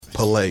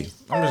Palais.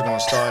 I'm just gonna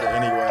start it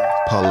anyway.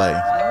 Palais.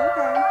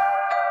 Okay.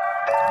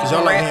 Cause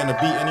y'all like hearing the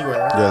beat anyway,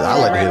 right? Yeah, I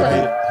like to hear the Hit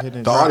beat. and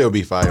The drop. audio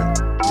be fire.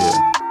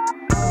 Yeah.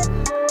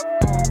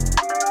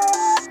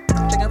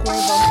 Chicken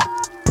Quavo.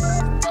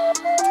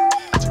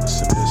 Take a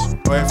sip of this.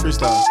 Go ahead,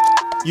 freestyle.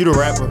 You the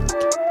rapper.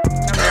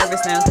 I'm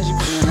nervous now because you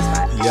put me on the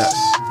spot. Yes.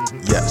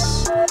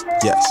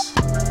 Yes.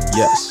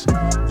 Yes.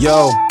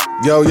 Yo.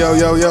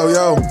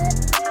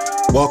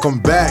 Welcome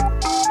back.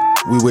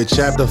 We with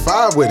chapter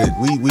 5 with it.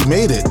 We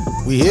made it.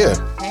 We here.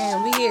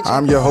 Damn, we here.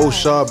 I'm your host,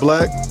 Shaw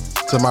Black.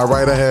 To my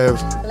right I have,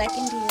 Black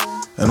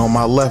India. and on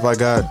my left I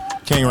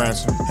got, King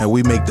Ransom. and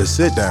we make the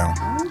sit down.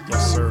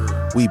 Yes,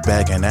 sir. We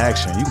back in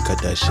action. You can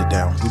cut that shit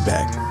down. We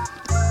back.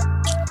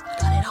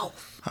 Cut it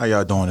off. How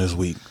y'all doing this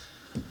week?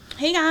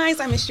 Hey guys,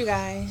 I missed you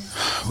guys.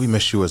 We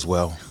miss you as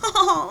well.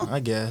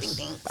 I guess.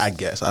 I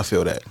guess. I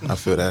feel that.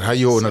 How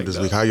you holding up this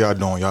week? How y'all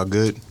doing? Y'all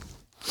good?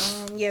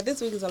 Yeah,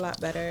 this week is a lot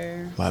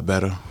better, A lot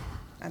better.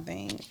 I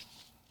think.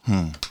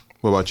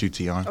 What about you,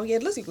 Tion? Oh yeah,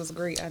 this week was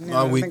great. I never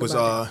My week think was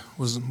about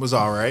was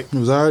all right. It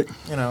was all right.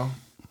 You know.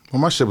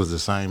 Well, my shit was the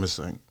same. It's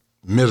like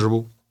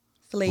miserable,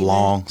 Slavery.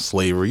 long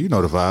slavery. You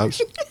know the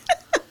vibes.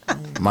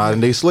 Modern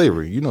day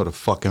slavery. You know the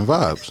fucking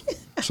vibes.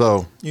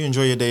 So, You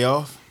enjoy your day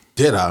off?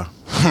 did I?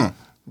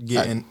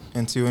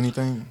 Into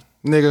anything?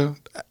 Nigga.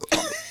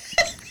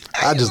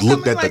 I just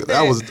looked at Something the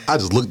like that. I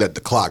just looked at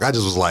the clock. I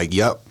just was like,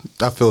 yep.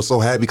 I feel so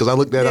happy because I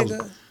looked at it.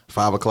 Nigga.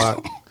 5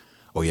 o'clock.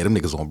 Oh yeah, them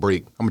niggas on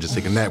break. I'm gonna just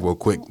take a nap real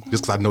quick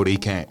just because I know they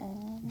can't.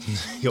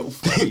 Yo,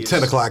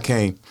 10 o'clock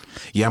came.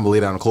 Yeah, I'm gonna lay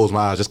down and close my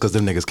eyes just because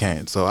them niggas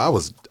can't. So I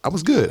was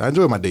good. I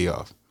enjoyed my day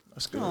off.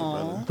 That's good,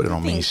 brother. But it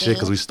don't mean Thank shit you.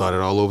 because we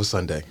started all over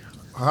Sunday.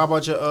 How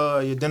about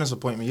your dentist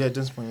appointment? You had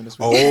dentist appointment this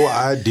week. Oh,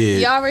 I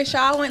did. Y'all,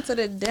 Rashad went to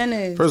the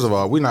dentist. First of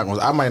all,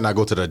 I might not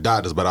go to the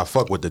doctors, but I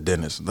fuck with the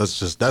dentist.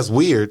 That's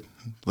weird.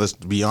 Let's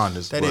be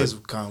honest. That but- is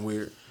kind of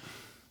weird.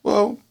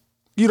 Well,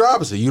 you the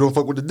opposite. You don't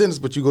fuck with the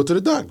dentist, but you go to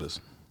the doctors.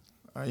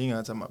 All right, you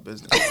gotta tell my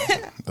business.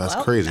 That's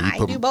Well, crazy. You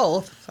I do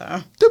both. So.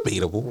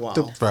 Debatable.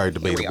 Very Here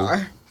we debatable.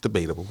 are.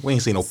 Debatable. We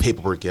ain't seen no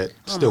paperwork yet.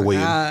 Oh Still my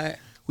waiting. God.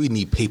 We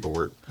need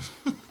paperwork.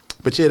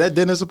 But yeah, that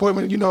dentist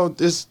appointment,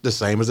 it's the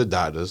same as a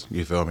doctor's.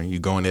 You feel me? You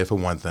go in there for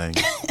one thing.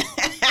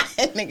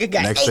 Nigga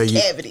got Next day, 8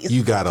 cavities.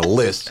 you got a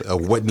list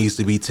of what needs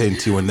to be tended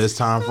to in this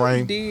time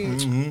frame.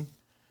 Dude.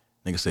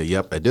 Nigga say,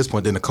 yep. At this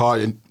point, then the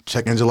card and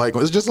check engine light.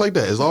 It's just like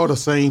that. It's all the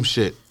same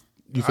shit.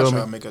 You I feel try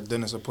me? to make a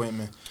dentist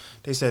appointment.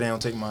 They said they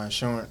don't take my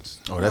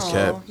insurance. Oh, that's Oh,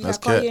 cap. You That's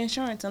gotta call cap. your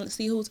insurance and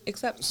see who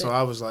accepts So it.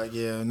 I was like,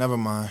 yeah, never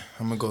mind.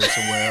 I'm gonna go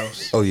somewhere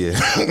else. Oh yeah,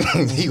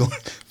 he gonna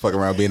fuck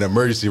around being in the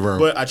emergency room.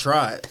 But I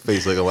tried.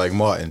 Face looking like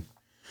Martin.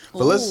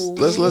 But let's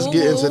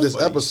get into this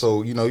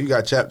episode. You know, you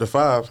got chapter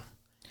 5.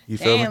 You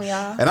feel Damn, me?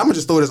 y'all. And I'm gonna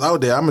just throw this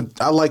out there.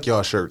 I like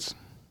y'all shirts.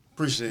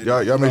 Appreciate it.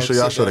 Y'all make sure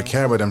y'all sit show the down.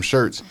 camera them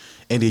shirts.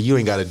 And then you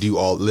ain't gotta do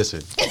all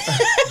listen.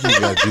 You ain't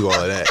gotta do all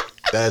of that.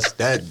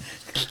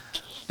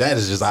 That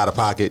is just out of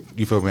pocket.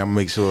 You feel me? I'm gonna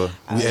make sure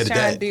I we was edit trying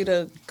that. to do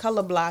the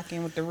color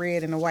blocking with the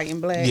red and the white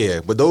and black. Yeah,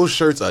 but those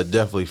shirts are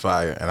definitely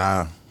fire.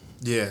 And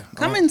Yeah.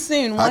 Coming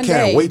soon, I one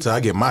can't day. wait till I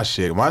get my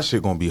shit. My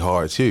shit gonna be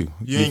hard too.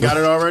 You ain't got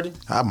it already?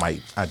 I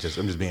might. I'm just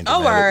being dramatic. Oh,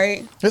 all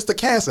right. It's the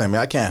cancer in me.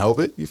 I can't help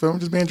it. You feel me? I'm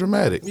just being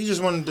dramatic. You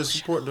just wanted to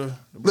support the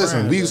Listen,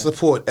 brand, we yeah.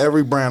 support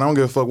every brand. I don't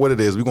give a fuck what it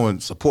is. We're going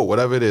to support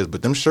whatever it is.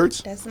 But them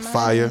shirts, That's mine.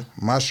 fire.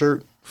 My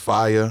shirt,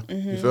 fire.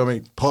 You feel me?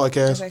 That's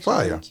Podcast, actually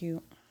fire. really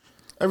cute.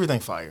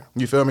 Everything fire.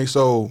 You feel me?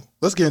 So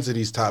let's get into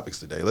these topics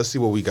today. Let's see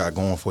what we got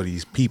going for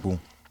these people.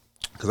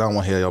 Because I don't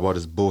want to hear y'all about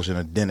this bullshit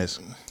of dentists.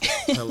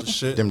 Hella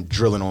shit. Them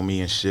drilling on me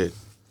and shit.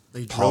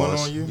 They drilling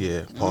Pause. on you?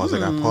 Yeah, pause. I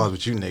got pause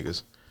with you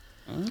niggas.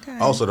 Okay.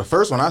 Also, the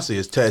first one I see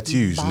is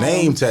tattoos.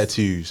 Name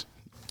tattoos.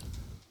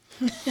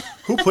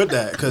 Who put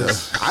that?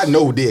 Because I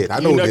know who did. I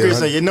know you who know, did. Chris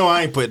say, you know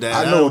I ain't put that.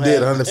 I know who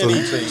don't did. have 100%.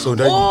 anything. So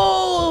that,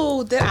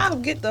 Oh, did I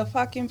get the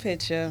fucking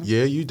picture?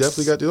 yeah, you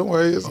definitely got. Don't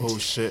worry. Oh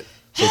shit.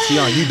 So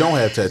Tion, you don't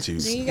have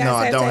tattoos. Do you guys No,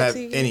 I don't have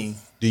tattoos? any.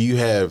 Do you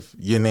have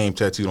your name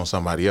tattooed on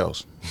somebody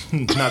else?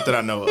 Not that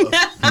I know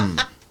of.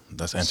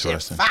 That's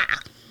interesting.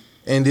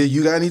 And did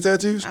you got any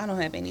tattoos? I don't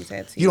have any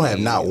tattoos. You don't have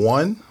not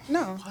one? No,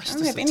 I don't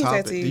This have a any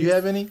topic. tattoos. Do you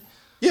have any?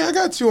 Yeah, I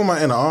got 2 on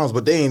my inner arms,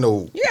 but they ain't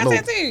no. You got no,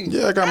 tattoos?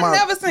 Yeah, I got I've my.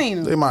 never seen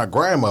 'em. They my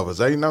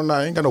grandmother's. I ain't got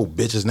no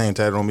bitch's name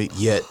tattooed on me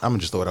yet. I'm gonna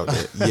just throw it out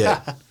there.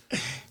 Yet.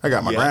 I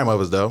got my Yeah.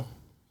 grandmother's though.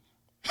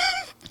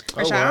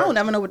 Rashad, I don't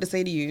ever know what to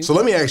say to you. So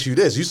let me ask you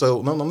this. You said no.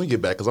 Let me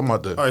get back because I'm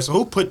about to. All right, so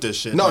who put this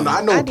shit? No,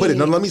 I know. I Put it.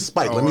 No, did. let me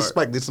spike. Let me alright.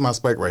 spike. This is my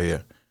spike right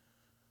here.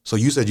 So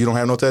you said you don't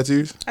have no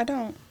tattoos? I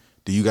don't.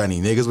 Do you got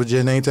any niggas with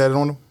your name tatted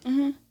on them?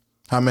 Mm-hmm.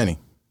 How many?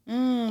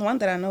 One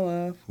that I know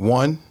of.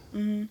 One?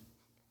 Mm-hmm.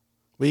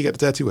 Where you got the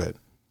tattoo at?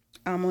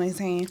 On his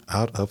hand.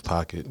 Out of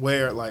pocket.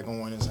 Where, like,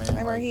 on his hand?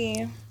 Like right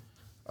here.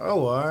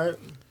 Oh, all right.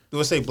 Do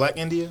it say Black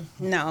India?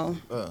 No.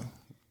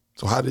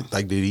 So how did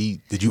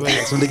you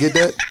ask him to get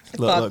that?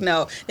 Fuck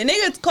no. The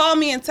nigga called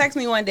me and texted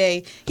me one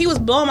day. He was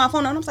blowing my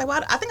phone, and I was like,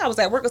 "Why?" I think I was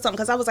at work or something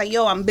because I was like,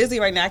 "Yo, I'm busy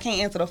right now. I can't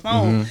answer the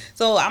phone."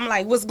 So I'm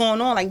like, "What's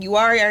going on? Like, you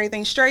alright?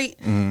 Everything straight?"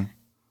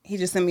 He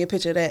just sent me a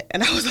picture of that,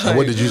 and I was like, And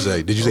what did you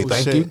say? Did you say Oh,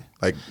 thank shit. you?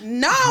 Like,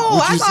 No,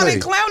 What'd I you started say?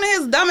 clowning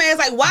his dumb ass.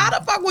 Like, why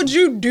the fuck would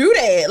you do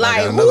that?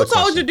 Like, who another told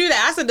question. you to do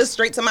that? I said this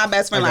straight to my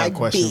best I friend. got Like, a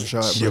question, bitch.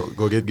 Rashad. yeah, Bro.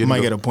 go get You might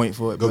go- get a point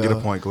for it. Go but, get a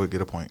point. Go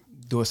get a point.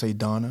 Do it say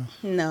Donna?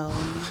 No,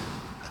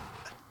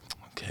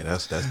 Okay,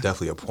 that's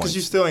definitely a point. Because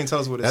you still ain't tell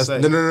us what it That's, say.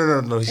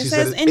 no. She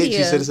says said India.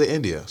 She said it's in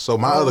India. So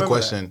my I other remember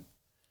question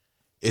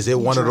is: it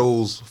one of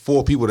those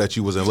 4 people that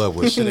you was in love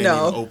with? Shit ain't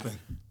No. even open.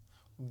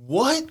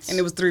 What? and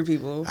it was 3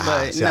 people.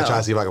 But See, no, I try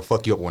to see if I can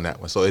fuck you up on that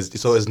one. So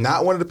it's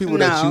not one of the people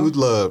that No. you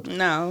loved,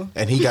 no,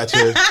 and he got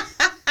your.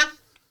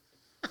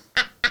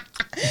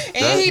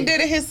 and he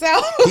did it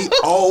himself.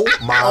 Oh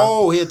my!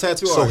 Oh, he a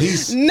tattoo so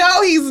artist. he's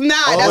No, he's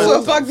not. That's Oh,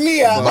 what fucked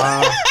me up.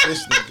 my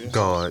This nigga.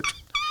 God.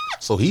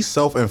 So he's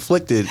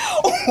self-inflicted.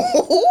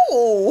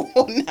 Ooh,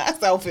 not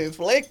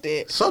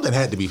self-inflicted. Something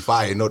had to be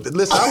fired. No,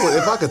 listen.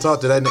 If I could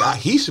talk to that nigga,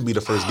 he should be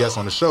the first guest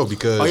on the show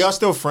because. Are y'all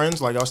still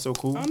friends? Like, y'all still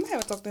cool? I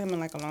haven't talked to him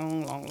in like a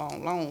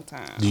long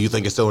time. Do you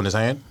think it's still in his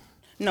hand?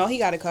 No, he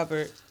got it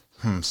covered.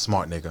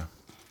 Smart nigga.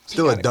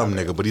 Still a dumb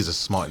nigga, but he's a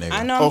smart nigga.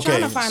 I know. I'm trying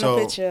to find a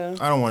picture.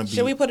 I don't want to be.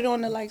 Should we put it on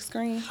the like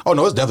screen? Oh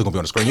no, it's definitely gonna be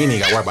on the screen. You ain't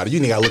got to worry about it. You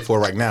ain't got to look for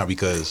it right now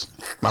because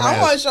my I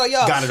man. want to show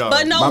y'all. Got it But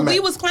already. no, My we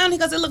man- was clowning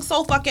because it looked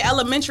so fucking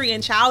elementary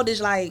and childish.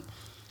 Like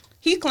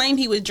he claimed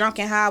he was drunk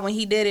and high when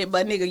he did it,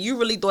 but nigga, you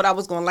really thought I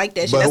was gonna like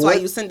that shit. That's why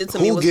you sent it to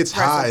me. It Who was gets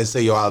depressing. high and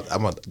say yo?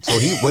 I'm a, so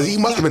he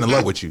must have been in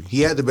love with you.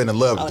 He had to have been in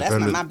love. Oh, to that's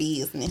him not to- my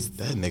business.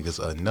 That nigga's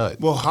a nut.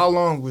 Well, how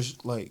long was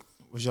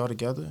y'all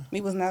together? We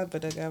was never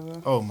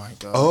together. Oh my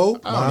god. Oh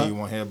I my don't even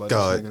want to hear about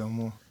God. this nigga no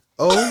more.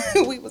 Oh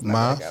We was my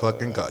never together.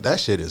 fucking God! That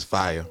shit is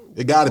fire.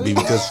 It got to be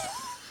because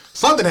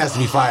something has to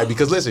be fired.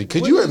 Because listen,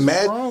 could you What is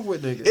imagine? wrong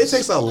with niggas? It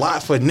takes a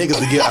lot for niggas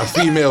to get a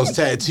female's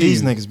tattoo.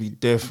 These niggas be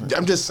different.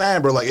 I'm just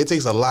saying, bro. Like it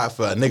takes a lot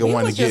for a nigga We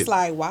wanting was to get. just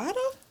like, why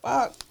the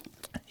fuck?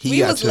 He We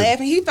got was your-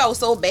 laughing. He felt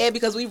so bad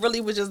because we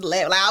really was just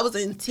laughing. Like I was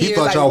in tears. He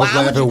thought like, y'all was why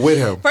would laughing you- with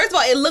him. First of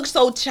all, it looked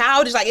so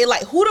childish.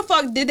 Like who the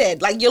fuck did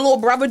that? Like your little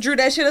brother drew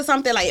that shit or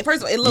something. Like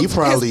first of all, it looked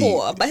probably- piss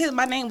poor. But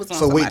my name was on.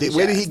 So wait, somebody's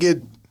where did he chest.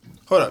 get?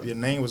 Hold up, your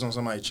name was on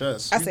somebody's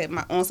chest. I said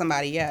on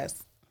somebody.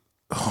 Yes.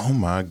 Oh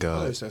my I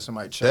God, said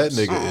somebody's that chest.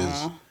 nigga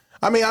is.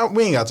 I mean,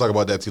 we ain't gotta talk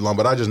about that too long,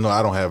 but I just know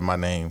I don't have my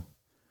name.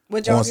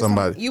 Would y'all On get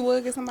somebody. You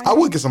would get somebody. I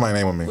would get somebody's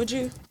name on me. Would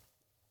you?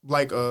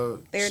 Like a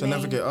Their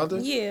significant name? other?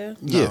 Yeah.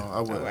 Yeah. No, I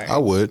wouldn't. Alright. I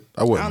would.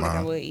 I I wouldn't don't think I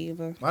mind. would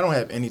either. I don't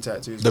have any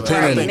tattoos. Depending- but I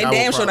Right, think and I would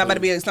damn sure not probably- about to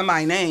be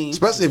somebody's name.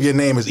 Especially if your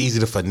name is easy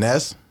to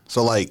finesse.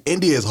 So like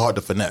India is hard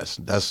to finesse.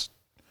 That's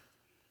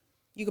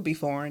You could be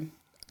foreign.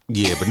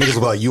 yeah, but niggas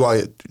will be like you are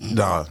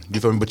nah. You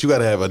feel me? But you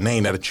gotta have a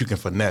name that you can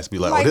finesse. Be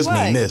like, Like oh, this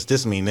what? mean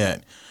this mean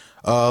that.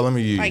 Let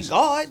me use. Like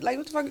God. Like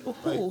what the fuck?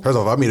 Who? First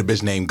off, if I meet a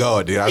bitch named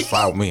God, dude, that's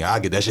fine with me. I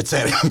get that shit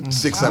said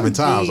 6-7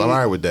 times. I'm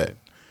alright with that.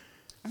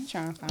 I'm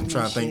trying to find. I'm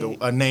trying to think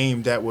of a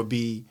name that would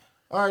be,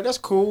 all right, that's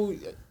cool.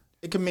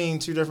 It could mean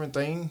two different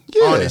things.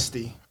 Yeah.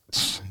 Honesty.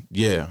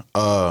 Yeah.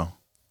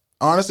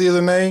 Honesty is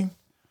a name.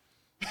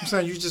 I'm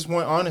saying you just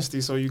want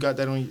honesty, so you got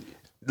that on you.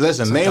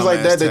 Listen, It's a names like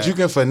dumbass that tag. you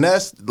can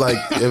finesse, like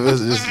if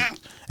it's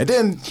and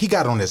then he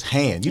got it on his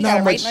hand. You You know got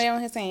how it right much there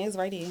on his hand. It's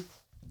right here.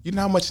 you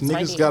know how much right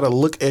niggas there. gotta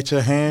look at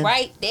your hand.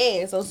 Right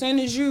there. So as soon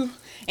as you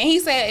and he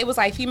said it was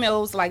like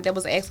females like that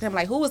was asking him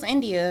like who was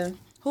India?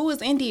 Who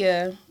was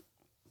India?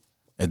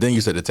 And then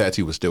you said the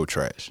tattoo was still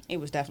trash. It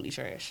was definitely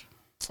trash.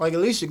 Like, at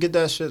least you get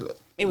that shit.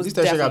 It was at least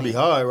that shit gotta be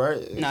definitely- hard,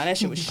 right? No, that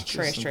shit was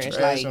trash. Some Trash.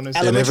 trash Like on this- And if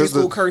elementary it's the-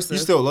 school You cursive.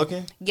 still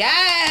looking?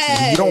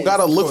 Yes. You don't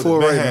gotta look Oh, for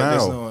the it right bad now.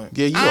 habits, no.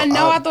 Yeah, you I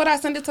know. Are, I thought I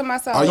sent it to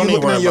myself. are you Don't even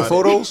looking at worry your about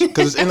it. photos?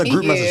 Because it's in the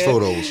group message Yeah.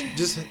 photos.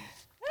 Just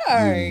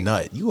Alright.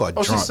 Nut. You are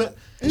Oh, she drunk. sent-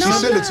 She No,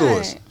 I'm sent it to not.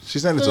 us. She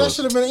sent it so to that us.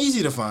 should have been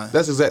easy to find.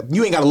 That's exact.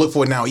 You ain't gotta look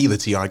for it now either,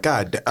 Tion.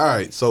 God. All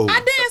right. So. I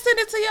didn't send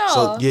it to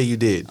y'all. So yeah, you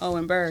did. Oh,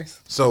 embarrassed.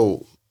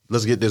 So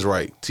let's get this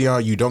right.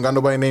 Tion, you don't got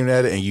nobody named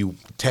tatted, and you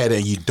tatted,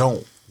 and you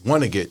don't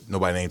want to get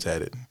nobody named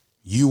tatted.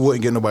 You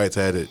wouldn't get nobody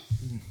tatted,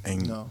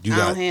 and No. you I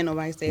got don't have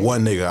nobody say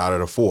one nigga out of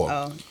the 4.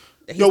 Oh.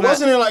 Yo,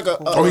 wasn't it like a?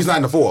 Oh, he's not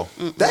in the 4.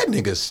 That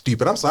nigga's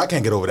stupid. I'm sorry, I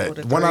can't get over that.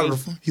 the One out 3.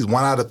 of he's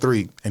 1 out of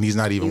 3, and he's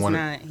not even He's one.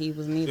 not. He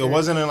was neither. It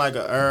wasn't in like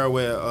an era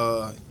where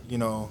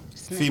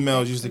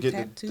females used to get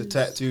the tattoos.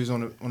 tattoos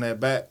on their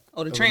back.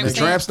 Oh, the It was tramp The niggas-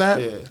 stamp? tramp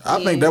stamp. Yeah.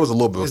 I think that was a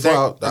little bit Is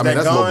before. that, I mean,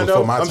 that's a little gone,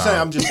 before though? my I'm time. saying,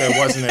 I'm just saying, it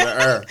wasn't in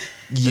the era.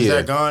 Yeah. Is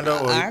that gone though?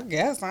 Or I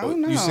guess. I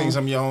don't know. You seen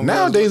some of your own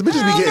Nowadays, bitches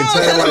be getting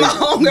tatted my like.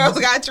 homegirls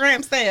got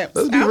tramp stamps.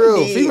 Let's be I'm real.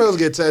 dead. Females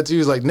get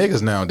tattoos like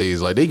niggas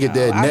nowadays. Like they get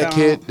their I neck don't.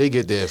 hit, they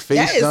get their face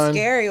That is done.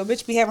 scary. A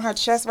bitch be having her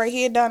chest right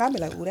here done. I'd be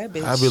like, ooh, that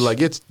bitch. I'd be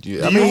like, it's.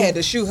 I I mean, had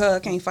to shoot her. I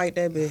can't fight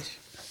that bitch.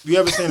 You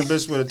ever seen a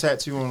bitch with a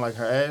tattoo on like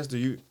her ass? Do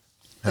you?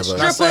 have I'm a-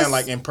 not saying Strippers.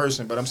 like in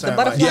person, but I'm saying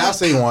butterfly. like, yeah, I've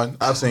seen one.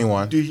 I've seen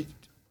one. do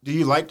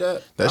you like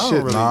that? That I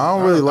shit- don't nah, I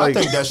don't really like-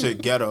 I think that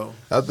shit ghetto.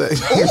 I think.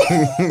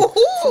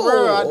 For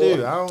real, I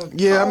do. I don't.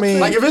 Yeah, I mean,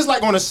 Like if it's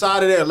like on the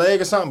side of their leg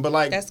or something, but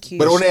like That's cute.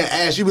 but on that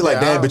ass, you be like,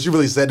 Yeah, damn, I- but you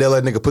really said that,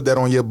 let nigga put that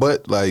on your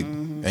butt, like,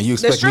 and you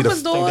the expect me strippers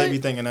to, do think they it. be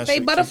thinking that They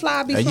shit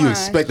butterfly be and fine. you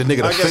expect the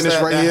nigga I to guess finish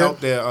that, right that here.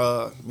 helped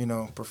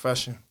their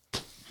profession.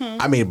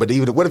 I mean, but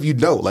even what if you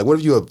know? Like, what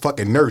if you a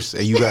fucking nurse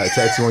and you got a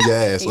tattoo on your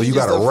ass, or you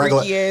got a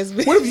regular?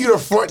 What if you the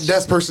front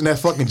desk person at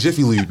fucking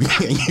Jiffy Lube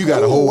and you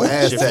got a whole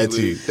ass Jiffy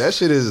tattoo? Lube. That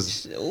shit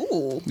is.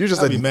 Ooh. You're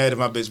just I'd be mad if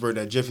my bitch worked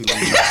at Jiffy Lube.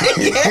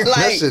 Yeah, like,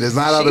 that shit is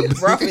not out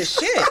of. rough as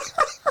shit.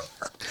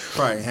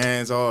 Probably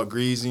hands all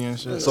greasy and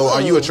shit. So,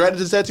 are you attracted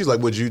to tattoos?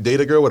 Like, would you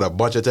date a girl with a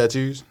bunch of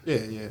tattoos? Yeah.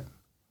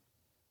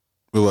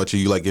 What about you?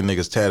 You like getting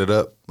niggas tatted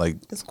up? Like,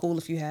 It's cool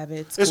if you have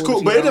it. It's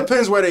cool, but it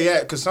depends where they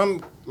at. Cause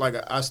some, like,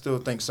 I still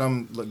think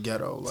some look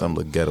ghetto. Like, some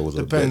look ghetto as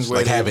a Depends bitch. where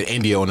Like they- having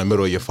India on the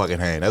middle of your fucking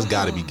hand. That's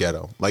got to be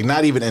ghetto. Like,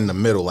 not even in the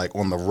middle, like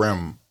on the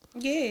rim.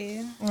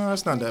 Yeah. no,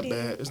 it's not that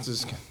bad. It's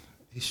just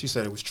she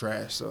said it was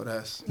trash, so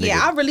that's.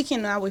 Yeah, I really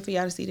cannot wait for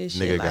y'all to see this Nigga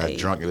shit. got Like,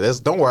 drunk.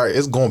 Don't worry,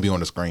 it's gonna be on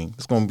the screen.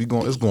 It's gonna be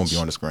on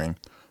the screen.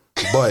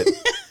 But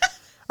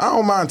I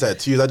don't mind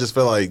tattoos. I just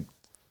feel like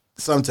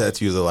some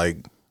tattoos are like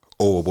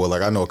overboard.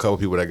 Like I know a couple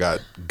people that got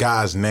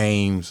guys'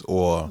 names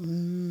or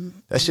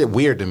that shit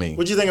weird to me.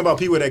 What you think about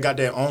people that got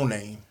their own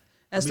name?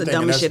 That's Be the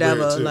thinking dumbest shit that's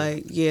weird, ever. too.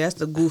 Like, yeah, that's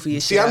the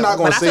goofiest See, shit. I'm not ever.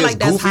 gonna But say I feel it's like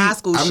that's goofy. high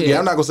school shit. Yeah,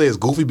 I'm not gonna say it's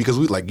goofy because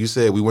we, like you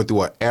said, we went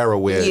through an era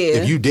where Yeah.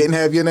 if you didn't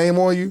have your name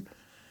on you,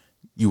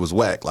 you was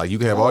whack. Like you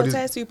can have all these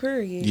tattoo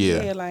period.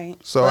 Yeah. Yeah, like.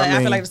 So, But I I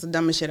mean- feel like it's the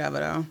dumbest shit ever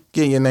though.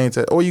 getting your name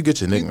tattooed, or you get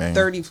your nickname.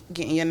 30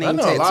 getting your name I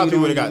know tattooed. a lot of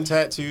people on that got you.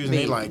 tattoos and they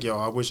Big. like, yo,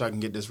 I wish I can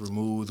get this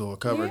removed or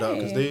covered up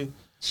because Yeah. they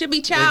Should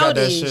be got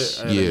that childish.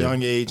 shit at Yeah. a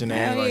young age and they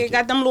Hell ain't yeah, like it.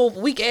 got them little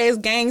weak ass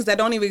gangs that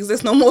don't even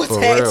exist no more For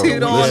tattooed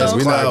real. on Yeah, them.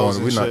 We're not Clouds going.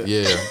 and We're not.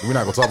 shit. Yeah, we're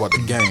not gonna talk about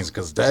the gangs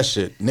because that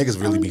shit niggas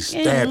really be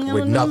stabbed gang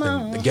with on the nothing.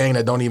 mouth. The gang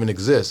that don't even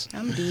exist.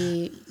 I'm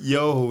dead.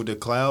 Yo, the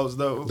clouds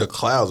though. The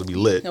clouds would be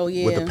lit. Oh,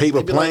 yeah. With the paper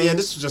They be like, planes. yeah,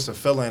 this was just a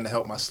fill-in to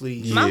help my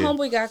sleeve. Yeah. My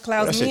homeboy got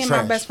clouds. That Me shit and my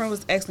trash. best friend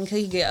was asking, could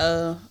he get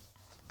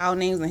our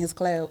names in his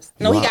clouds?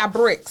 No, he Wow. got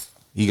bricks.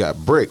 He got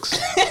bricks.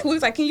 We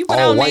was like, can you put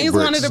All our white names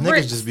on one bricks. of the Niggas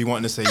bricks? just be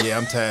wanting to say, yeah,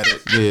 I'm tatted.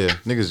 Yeah,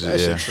 niggas That just shit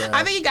yeah. trash.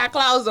 I think he got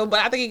clouds though, but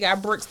I think he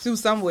got bricks too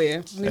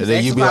somewhere. We And was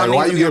then you asking be for like, our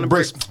why names you to be on get the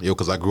bricks? Yo,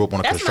 because I grew up on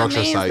a That's my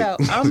construction man's,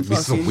 site. though. I'm Be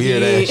some fucking weird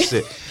dead. ass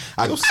shit.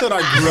 Who said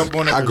I grew up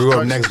on a I grew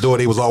up construction- next door.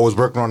 They was always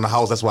working on the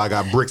house. That's why I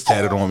got bricks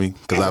tatted on me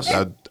because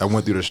I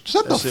went through the.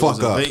 Shut the That shit fuck was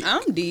a up. vape.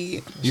 I'm dead.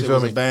 You Shit feel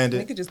was me? It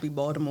abandoned. could just be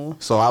Baltimore.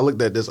 So I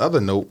looked at this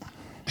other note,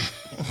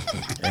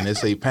 and it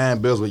say paying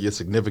bills with your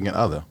significant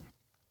other.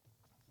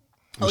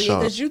 Oh yeah, Sure.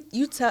 because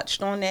you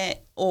touched on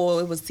that,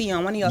 or it was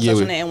Tion. One of y'all Yeah, touched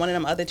we- on that in one of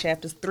them other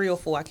chapters, 3 or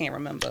 4. I can't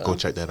remember. Go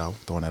check that out.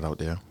 Throwing that out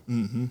there.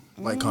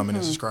 Like, comment,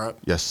 and subscribe.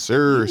 Yes,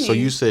 sir. So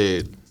you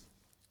said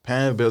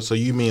paying bills. So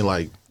you mean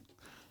like,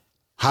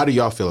 how do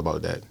y'all feel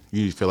about that?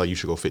 You feel like you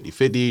should go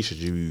 50-50? Should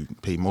you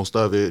pay most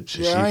of it?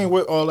 Should Yeah, I she? ain't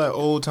with all that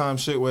old time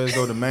shit where as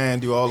though the man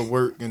do all the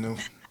work and the,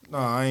 no,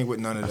 I ain't with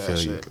none of I that feel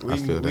you. shit. I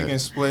feel We that. can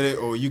split it,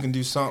 or you can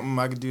do something,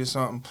 I can do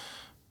something.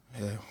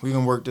 Yeah, we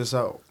can work this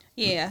out.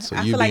 Yeah, So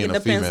I you feel like it being a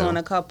depends female. on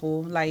a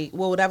couple. Like,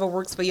 well, whatever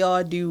works for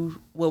y'all, do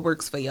what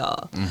works for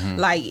y'all. Mm-hmm.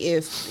 Like,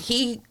 if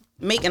he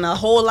making a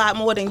whole lot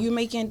more than you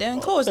making, then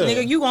of course, Yeah.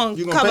 nigga, you gonna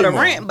You gonna cover pay the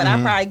more. rent. But I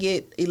probably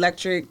get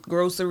electric,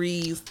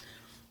 groceries.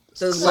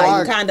 So So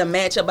like I- kind of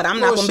match up, but I'm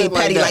not gonna be Bullshit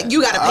like petty. that. Like,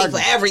 you gotta pay I- for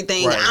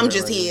everything. Right, I'm right,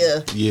 just right,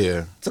 here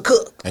Yeah. to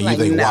cook. And like,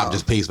 you think no. WAP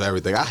just pays for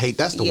everything? I hate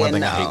that's the Yeah, one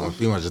thing I hate no. when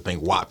females just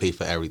think WAP pay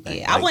for everything.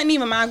 Yeah, I Like, wouldn't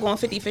even mind going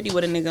 50-50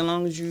 with a nigga as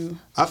long as you.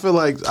 I feel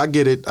like I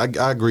get it.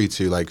 I agree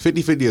too. Like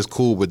 50-50 is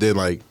cool, but then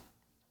like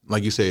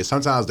you said,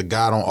 sometimes the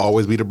guy don't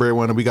always be the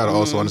breadwinner. We gotta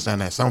also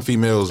understand that some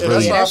females Yeah,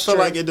 really. that's why I that's feel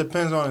true. like it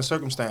depends on the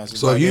circumstances.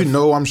 So like if you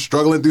know I'm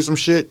struggling through some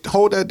shit,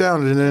 hold that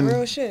down, and then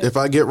Real shit. if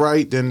I get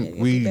right, then it'll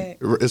we. be back.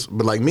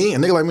 But like me, a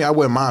nigga like me, I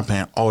wouldn't mind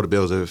paying all the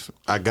bills if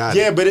I got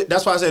yeah, it. but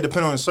that's why I say it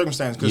depends on the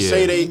circumstance. Because Yeah.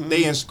 say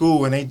they in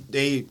school and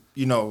they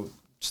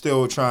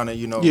still trying to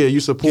Yeah, you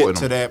supporting get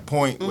to them. that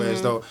point where Mm-hmm.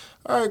 as though,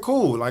 all right,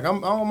 cool, like I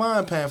don't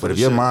mind paying for. But if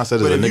the your shit. mindset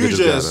is But a if nigga you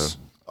just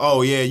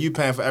oh yeah, you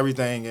paying for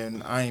everything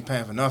and I ain't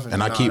paying for nothing.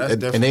 And I Nah, keep that's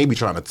and different. they be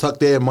trying to tuck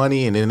their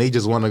money, and then they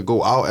just want to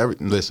go out.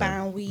 Listen,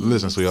 Find weed,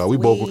 listen. So y'all, we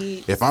both.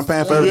 sweets. If I'm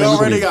paying for we everything, we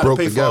already gonna got be to broke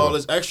pay together. for all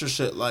this extra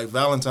shit like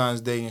Valentine's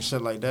Day and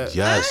shit like that.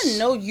 Yes. I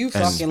know you And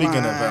fucking Speaking lying.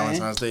 of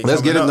Valentine's Day,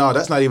 Let's get it. coming No, up,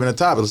 that's not even a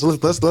topic.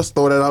 Let's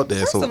throw that out there.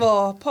 First So of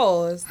all,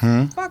 pause.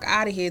 Fuck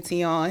out of here, Tion.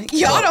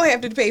 Y'all don't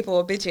have to pay for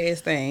a bitch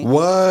ass thing.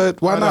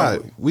 what? Why I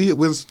not? know. We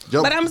was.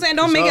 But I'm saying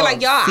don't make it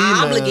like y'all Females.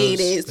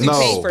 obligated to No.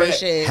 pay for But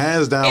shit.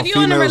 hands down, If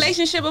you're in a females-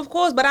 relationship, of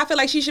course, but I feel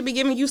like she should be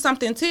giving you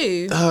something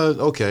too.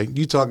 Okay,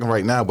 you talking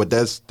right now, but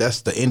that's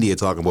the India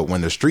talking. But when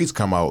the streets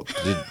come out,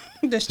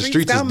 the streets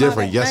streets is come out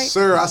different. at Yes, night.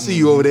 sir. I see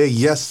you over there.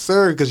 Yes,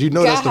 sir. Because you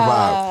know that's the vibe.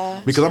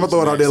 God. Because I'm gonna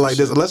throw it out there like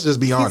this. Let's just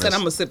be He honest. said, "I'm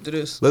gonna sip to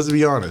this." Let's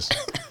be honest.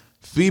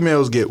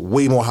 Females get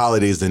way more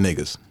holidays than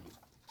niggas.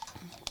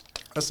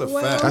 that's a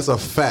Well- fact. That's a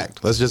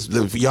fact. Let's just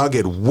y'all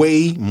get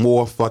way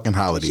more fucking She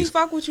holidays.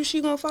 fuck with you, she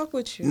gonna fuck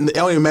with you. It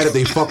don't even matter if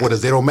they fuck with us.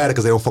 They don't matter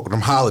because they don't fuck with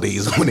them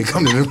holidays when they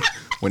come to them.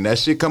 When that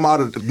shit come out,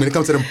 when it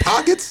comes to them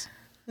pockets,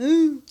 they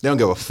don't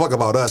give a fuck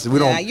about us. We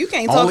Nah, don't. you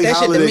can't talk that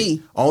shit to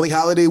me. Only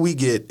holiday we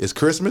get is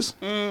Christmas.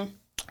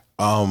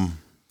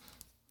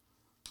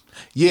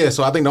 Yeah,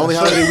 so I think the only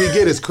holiday we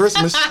get is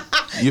Christmas.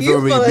 You feel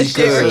You me? full of shit,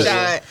 Because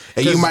Rashad.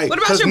 and you might What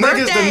about Because your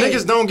niggas, the birthday?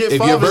 niggas don't get if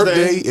your Father's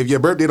birthday Day. if your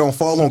birthday don't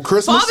fall on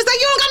Christmas. Father's Day,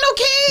 you don't got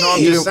no No, I'm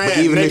just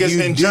saying, even if niggas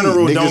you in do,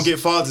 general niggas- don't get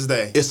Father's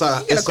Day. It's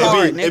a, Get a it's a,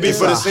 card, It be nigga.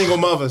 for the single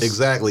mothers.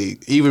 Exactly.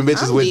 Even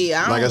bitches I'm with, be-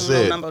 I like I don't know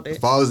nothing said, about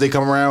that. Father's Day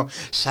come around.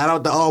 Shout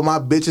out to all my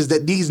bitches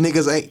that these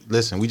niggas ain't.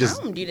 Listen, we I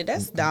just don't do that.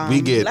 That's dumb.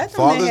 we get Let them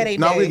have Father's. their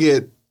No, we day. get We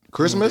don't get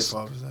Christmas.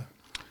 Father's Day.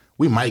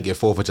 We might get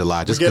 4th of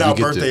July. Just Get 'cause our we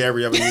get birthday to,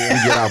 every other year.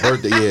 we get our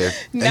birthday. Yeah,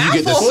 and Not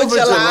you get 4th of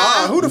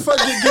July. Who the fuck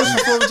get gifts for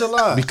 4th of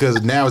July?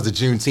 because now is the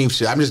Juneteenth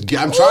shit.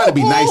 I'm trying to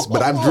be nice,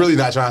 but I'm really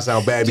not trying to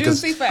sound bad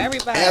because Juicy for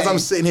everybody. as I'm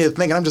sitting here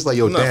thinking, I'm just like,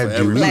 yo, Not damn, for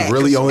dude, we everybody.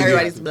 really only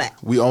Everybody's get, black.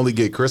 we only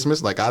get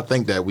Christmas. Like I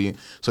think that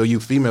so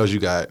you females, you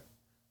got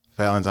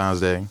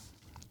Valentine's Day,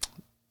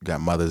 you got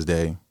Mother's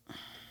Day,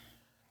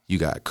 you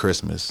got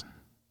Christmas.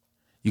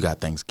 You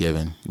got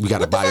Thanksgiving. We got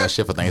to buy our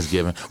shit for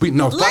Thanksgiving.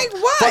 Like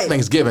what? Fuck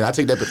Thanksgiving. I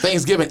take that, but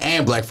Thanksgiving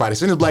and Black Friday. As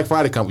soon as Black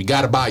Friday comes, we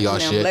got to buy y'all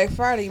Now, shit. Black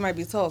Friday, you might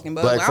be talking,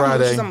 but Black I don't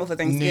Friday, know something for New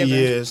Thanksgiving.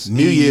 Year's.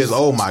 New Year's,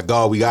 oh my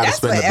God, we got to That's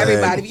for spend the bag.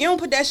 everybody. If you don't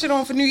put that shit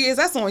on for New Year's,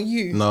 that's on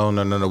you. No.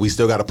 We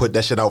still got to put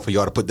that shit out for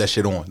y'all to put that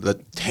shit on.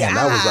 Damn,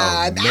 that was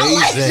I amazing.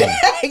 like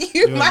that.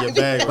 You in might your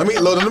be. bag.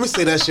 Let me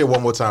say that shit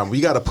one more time.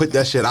 We got to put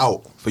that shit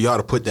out for y'all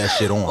to put that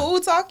shit on. Ooh,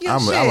 talk your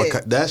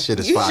shit. That shit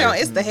is You fire. sure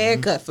it's the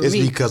haircut for It's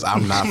me. because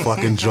I'm not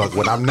fucking drunk.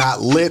 When I'm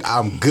not lit,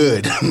 I'm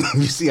good.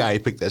 You see, I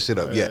ain't picked that shit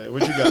up yet.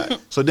 What you got?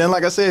 So then,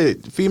 like I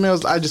said,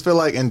 females, I just feel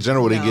like in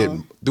general, they get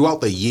No.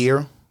 throughout the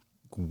year,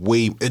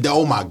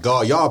 oh my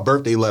God, y'all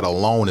birthday, let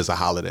alone, is a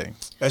holiday.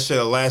 That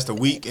shit'll last a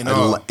week and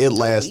It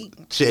lasts.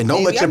 Shit, and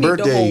don't Baby, let your I need the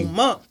birthday, whole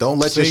month. don't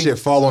let your See? shit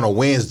fall on a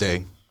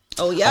Wednesday.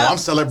 Oh, yeah. Oh, I'm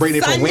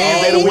celebrating from Sunday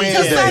Wednesday to to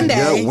Wednesday. Sunday.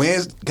 Yeah,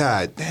 Wednesday.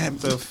 God damn.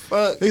 the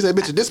fuck. He said,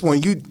 bitch, at this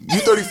point, you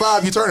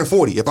 35, you turning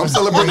 40. If I'm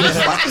celebrating,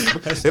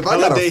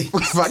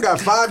 if I got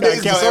 5 days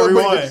to count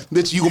celebrate, everyone.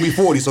 bitch, you gonna be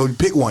 40. So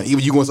pick one.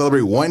 Either you gonna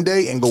celebrate one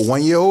day and go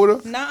 1 year older.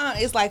 Nah,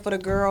 it's like for the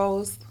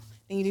girls.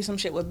 Then you do some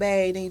shit with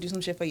bae. Then you do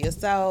some shit for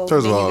yourself.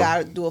 First then of all, you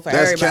gotta do it for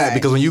that's everybody. cat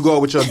because when you go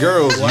out with your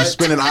girls, you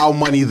spending our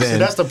money then. See,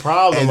 that's the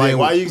problem. And Like, then-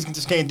 why you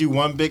just can't do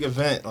one big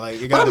event? Like,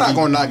 it But I'm gotta not be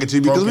gonna knock it to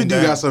you because we broken do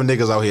down. got some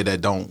niggas out here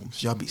that don't.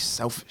 Y'all be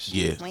selfish.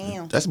 Yeah,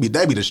 Wow.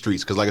 that be the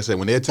streets. Because like I said,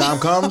 when their time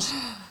comes,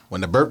 when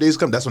the birthdays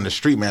come, that's when the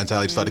street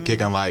mentality started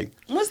kicking. Like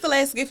What's the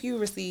last gift you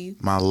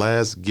received? my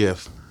last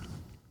gift,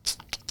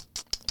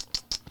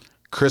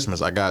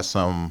 Christmas. I got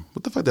some.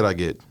 What the fuck did I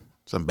get?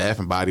 Some Bath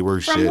and Body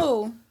Works From shit.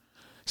 who?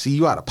 See,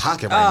 you out of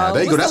pocket right now.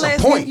 There you go. what's That's the a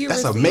last point. gift you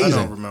That's received? I don't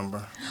amazing.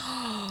 remember.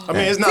 I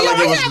mean, it's not See, like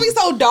why it you was. gotta be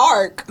so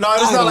dark? No,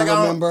 it's I not don't like I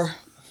don't- remember.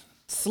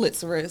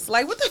 Slits wrist.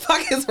 Like, what the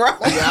fuck is wrong?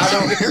 I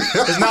don't.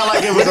 It's not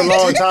like it was a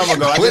long time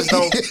ago. I just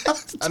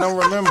don't. I don't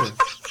remember.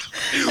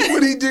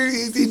 What he do?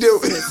 He do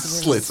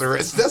slits her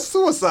wrist. That's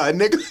suicide,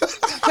 nigga.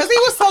 Because he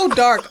was so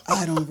dark.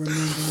 I don't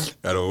remember.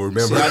 I don't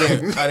remember.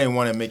 I didn't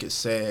want to make it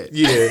sad.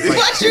 Yeah.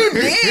 What you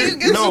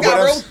did? You No, got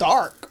but real I'm-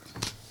 dark.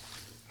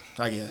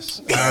 I guess.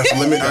 All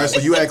right,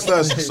 so you asked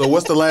us. So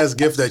what's the last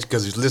gift that?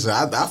 Because listen,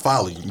 I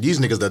follow you. These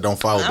niggas that don't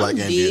follow Black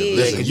dead. Envy. Yeah,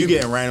 Listen, because you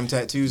getting random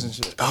tattoos and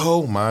shit.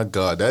 Oh my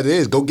God, that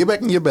is. Go get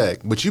back in your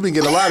bag. But you've been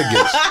getting a lot of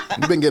gifts.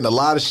 You've been getting a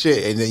lot of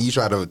shit, and then you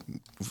try to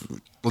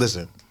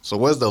listen. So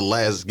what's the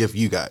last gift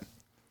you got?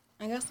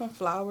 I got some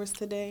flowers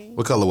today.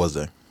 What color was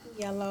that?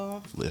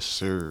 Yellow. Yes,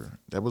 sir.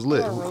 That was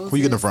lit. Or Who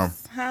you getting them from?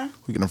 roses. Huh? Who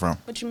you getting them from?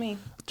 What you mean?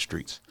 The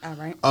streets. All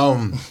right.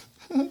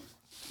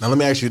 Now let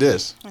me ask you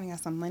this: I got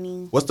some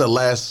money. What's the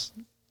last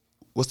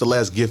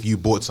gift you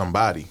bought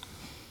somebody?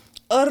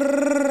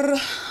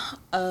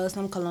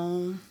 Some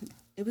cologne.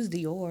 It was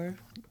Dior.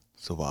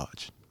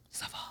 Sauvage.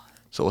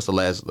 So what's the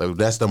last? Like,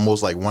 that's the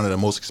most like one of the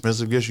most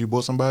expensive gifts you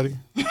bought somebody.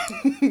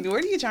 Where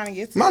are you trying to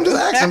get to? No, I'm just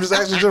asking. I'm just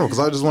asking in general because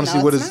I just want to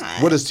No, see it's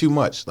not. what is too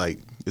much. Like,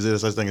 is there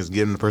such thing as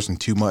giving the person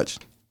too much?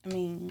 I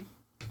mean,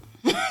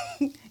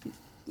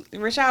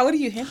 Rashad, what are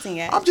you hinting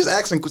at? I'm just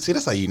asking. See,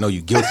 that's how you know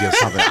you're guilty of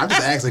something. I'm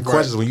just asking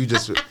questions when you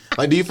just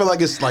like. Do you feel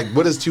like it's like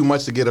what is too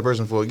much to get a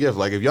person for a gift?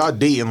 Like if y'all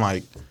dating,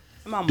 like,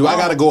 My do I mom-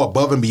 got to go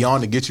above and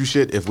beyond to get you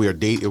shit? If we're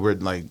dating, if we're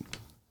like,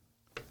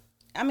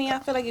 I mean, I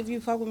feel like if you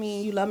fuck with me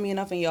and you love me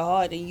enough in your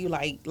heart and you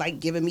like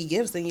giving me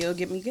gifts, then you'll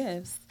give me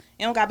gifts.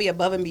 It don't gotta be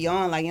above and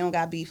beyond. Like, it don't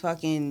gotta be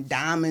fucking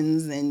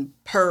diamonds and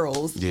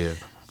pearls. yeah.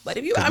 But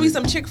if you buy me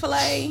some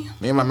Chick-fil-A,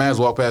 Me and my mans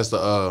walked past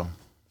the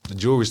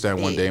jewelry stand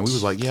one day, and we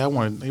was like, yeah, I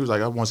want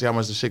to see how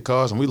much the shit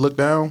costs, and we looked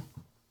down.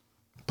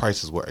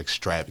 Prices were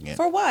extravagant.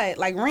 for what?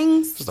 Like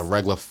rings? Just a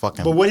regular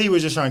fucking. But what he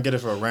was just trying to get it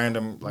for a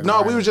random. Like, No,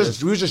 random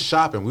we was just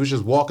shopping. We was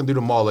just walking through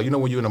the mall. Like, you know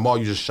when you're in the mall,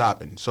 you just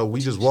shopping. So we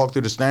just walked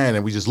through the stand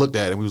and we just looked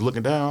at it. And we was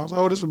looking down. I was like,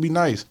 oh, this would be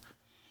nice.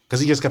 Because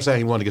he just kept saying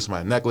he wanted to get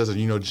somebody a necklace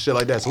and, you know, shit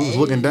like that. So we was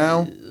looking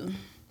down.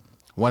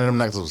 One of them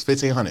necklaces was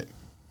 $1,500.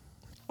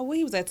 Oh, well,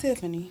 he was at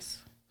Tiffany's.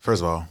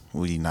 First of all,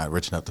 we not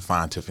rich enough to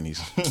find Tiffany's.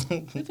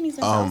 Tiffany's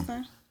in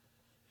Charleston.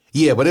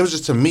 Yeah, but it was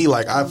just to me,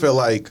 like, I feel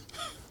like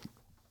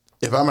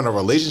if I'm in a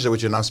relationship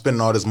with you and I'm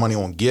spending all this money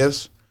on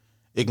gifts,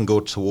 it can go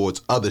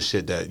towards other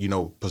shit that, you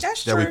know,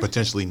 That's that we true.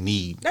 potentially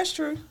need. That's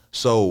true.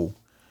 So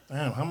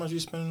Damn, how much you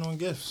spending on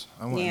gifts?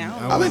 I Yeah, I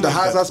don't I know. think the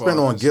highest I spent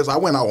on gifts, I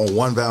went out on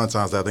one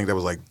Valentine's Day, I think that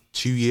was like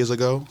 2 years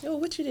ago. Yo,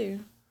 what you do?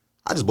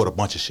 I just bought a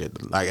bunch of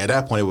shit. Like at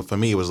that point, for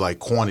me, it was like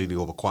quantity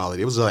over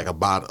quality. It was like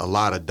about a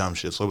lot of dumb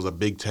shit. So it was a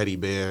big teddy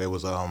bear. It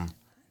was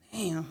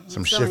Damn.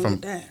 Some I'm shit telling from you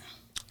that.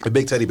 the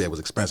big teddy bear was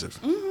expensive.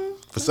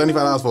 For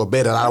 $75 for a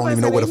bed that I don't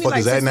even know where the fuck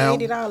is at now.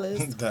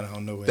 $80. That I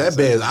don't know where That it's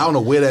bed, at. I don't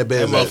know where that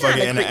bed is. That at. motherfucker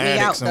Kinda in the creep me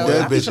attic out, somewhere. though.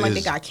 That I be bitch feeling like they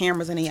is- got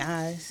cameras in their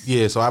eyes.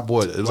 Yeah, so I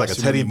bought it was like a Watch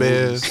too teddy many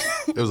bear. movies.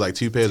 It was like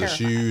 2 pairs of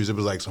Terrifying. shoes. It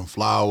was like some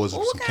flowers,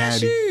 What some kind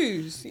of candy.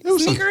 shoes? It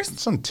was Sneakers?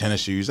 some tennis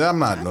shoes. I'm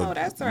not I no. know,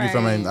 that's You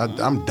feel me? right.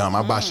 I'm dumb.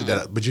 I buy shit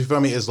that, but you feel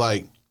me? It's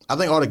like I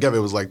think altogether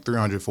it was like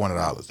 $300,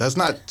 $400. That's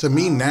not to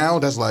me now.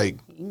 That's like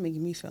You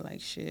making me feel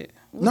like shit.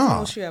 What's No. the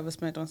most you ever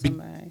spent on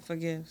somebody for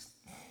gifts?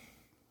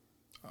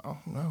 Oh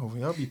no,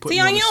 y'all be putting.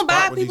 See, me on you the don't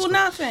spot buy with these people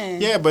questions.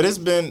 nothing. Yeah, but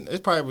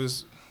it probably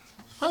was.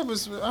 I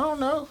don't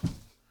know.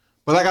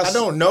 But like I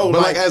don't know.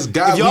 But like as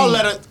guys, if y'all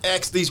let us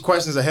ask these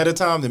questions ahead of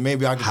time, then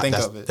maybe I can think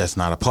that's, of it. that's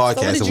not a So what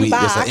podcast. did you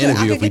buy? It's I an could,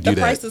 interview I if could we get the do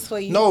that. prices for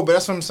you. No, but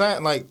that's what I'm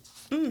saying. Like,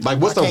 Like,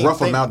 what's I the can't rough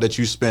think. amount that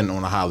you spend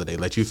on a holiday?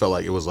 Like, you felt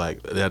like it was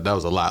like that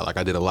was a lot. Like,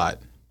 I did a lot.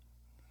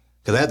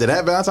 Because after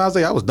that Valentine's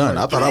Day, I was done.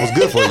 I thought I was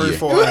good for a year.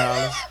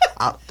 $300-$400.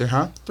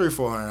 Huh?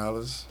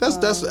 $300-$400.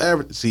 That's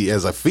average. See,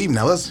 as a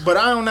female, But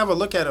I don't ever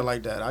look at it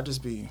like that. I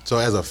just be. so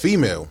as a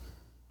female,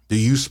 do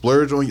you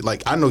splurge on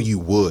like? I know you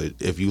would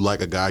if you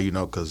like a guy, you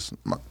know, because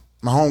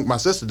my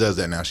sister does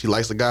that now. She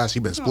likes a guy. She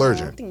been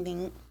splurging. Aw, ding,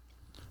 ding.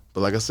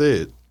 But like I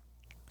said,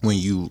 when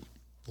you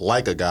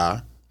like a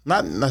guy,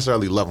 not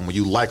necessarily love him, when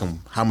you like him,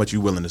 how much you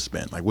willing to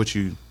spend? Like what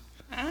you?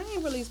 I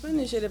ain't really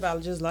spending shit if I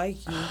just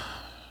like you.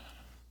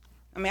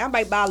 I mean, I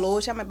might buy a little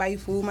shit. I might buy you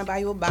food. Might buy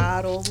you a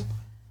bottle.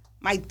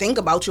 Might think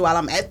about you while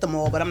I'm at the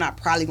mall, but I'm not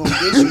probably gonna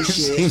get you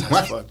shit.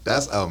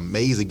 That's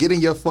amazing. Get in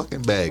your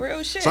fucking bag.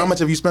 Real shit. So how much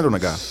have you spent on a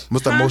guy?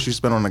 What's the most you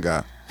spent on a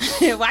guy?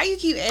 Why you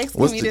keep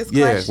asking What's me the, this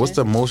question? what's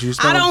the most you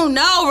spent? I don't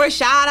know,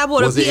 Rashad. I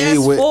bought Was a it any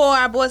PS4. way-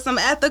 I bought some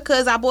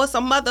Ethicas. I bought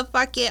some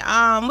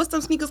motherfucking what's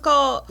them sneakers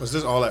called? Was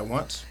this all at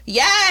once?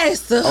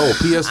 Yes. Oh,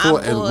 PS4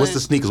 I and what's the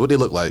bought- sneakers? What they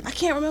look like? I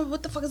can't remember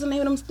what the fuck is the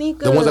name of them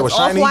sneakers. The ones that were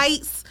shiny?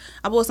 Off-whites.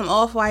 I bought some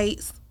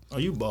off-whites. Oh,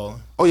 you balling.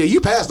 Oh yeah,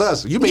 you passed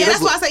us. You made Yeah, us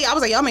that's look- why I say I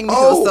was like, y'all make me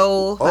feel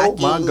so. oh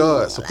my fucking,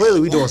 god! So like,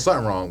 clearly we doing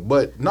something wrong.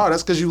 But no,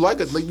 that's because you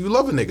like it. Like you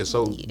love a nigga.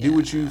 So do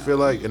what you feel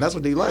like, and that's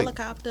what they like.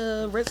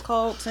 helicopter, Ritz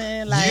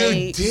Carlton, like.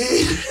 You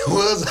did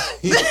was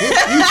you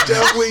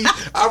definitely.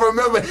 I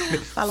remember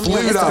Follow me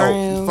on flew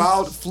Instagram.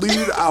 out. Flew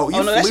out. You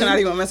Oh no, that shit flew- not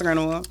even on Instagram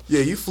no more.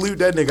 Yeah, you flew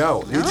that nigga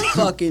out. I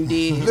fucking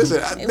did.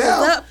 Listen, it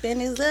now- was up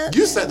and it's up.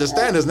 You set the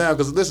standards now,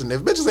 because listen,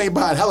 if bitches ain't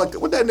buying helicopter,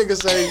 what that nigga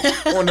say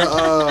on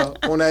the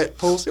on that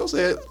post? He'll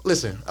say,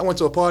 listen, I went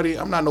to a party.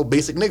 I'm not no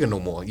basic nigga no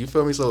more. You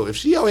feel me? So if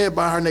she out here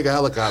buying her nigga a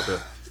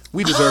helicopter,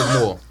 we deserve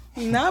more.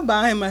 Not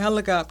buy him a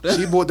helicopter.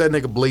 She bought that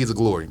nigga Blades of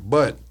Glory.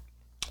 But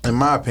in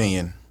my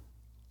opinion,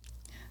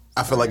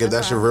 I feel like if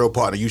that's your real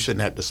partner, you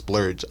shouldn't have to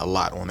splurge a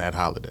lot on that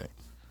holiday.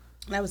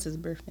 That was his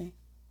birthday.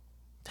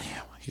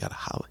 Damn, he got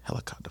a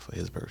helicopter for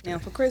his birthday. Now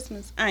for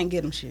Christmas, I ain't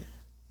get him shit.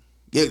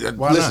 Yeah,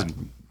 Why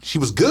listen, she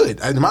was good.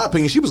 In my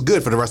opinion, she was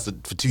good for the rest of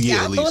for 2 years Yeah,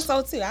 I at thought least.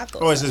 so too. I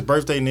thought. Oh, is his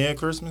birthday near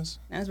Christmas?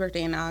 Now his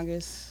birthday in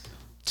August.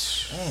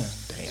 Damn.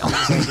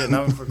 Just ain't getting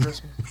nothing for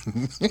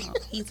Christmas. Oh,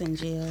 he's in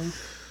jail.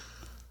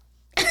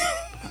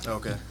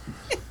 Okay.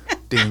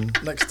 Ding.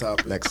 Next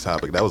topic. Next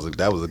topic. That was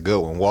a good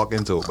one. Walk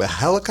into it. But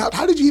helicopter.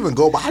 How did you even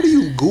go? How do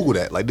you Google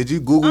that? Like, did you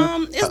Google?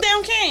 It's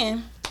down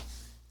Can.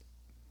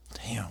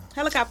 Damn.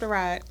 Helicopter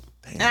ride.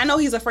 And I know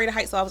he's afraid of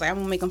heights, so I was like, I'm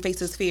gonna make him face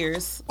his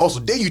fears. Also,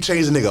 then you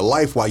changed the nigga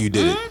life while you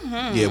did it.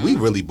 Yeah, we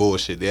really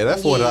bullshit there. That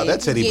 $4,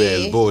 that teddy bear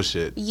is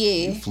bullshit.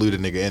 Yeah. You flew the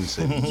nigga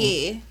innocent.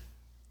 Yeah.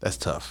 That's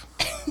tough.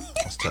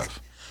 That's tough.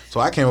 So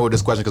I came up with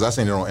this question because I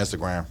seen it on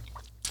Instagram,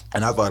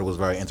 and I thought it was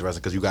very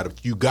interesting because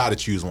you gotta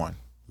choose one.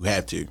 You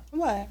have to.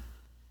 What?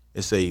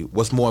 It say,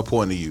 what's more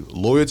important to you,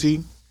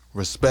 loyalty,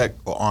 respect,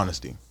 or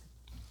honesty?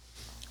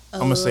 I'm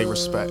gonna say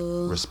respect.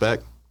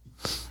 Respect.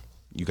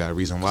 You got a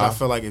reason 'Cause I why?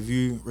 feel like if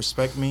you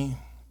respect me,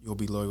 you'll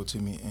be loyal to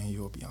me and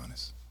you'll be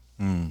honest.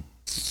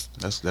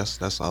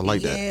 That's I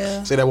like Yeah.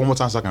 that. Say that one more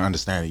time so I can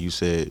understand it. You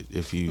said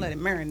if you Let it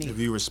marinate. If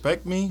you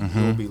respect me,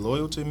 you'll be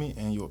loyal to me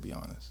and you'll be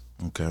honest.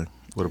 okay.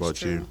 What about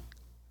true. you?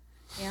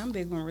 Yeah, I'm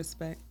big on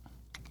respect.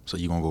 So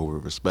you gonna go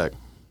with respect?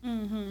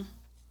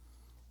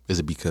 Is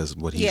it because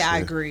what he Yeah, said? I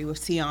agree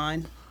with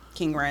Tion,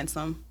 King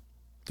Ransom.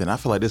 Then I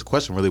feel like this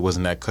question really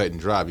wasn't that cut and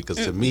dry because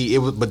to me it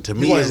was. But to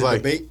me wanted it's a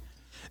like debate?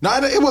 no,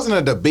 it wasn't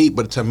a debate.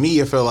 But to me,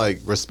 it felt like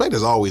respect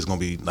is always gonna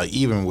be like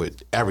even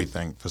with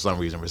everything for some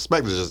reason.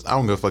 Respect is just I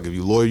don't give a fuck if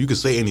you loyal. You can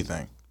say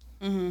anything.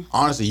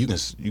 Honestly, you can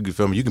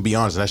feel me. You can be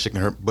honest and that shit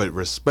can hurt. But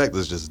respect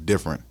is just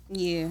different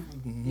Yeah,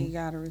 you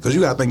gotta respect. because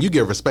you gotta think you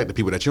give respect to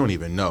people that you don't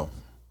even know.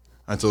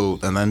 And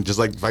then just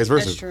like vice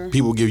versa, That's true.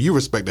 people give you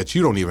respect that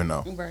you don't even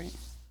know. Right.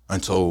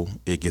 Until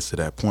it gets to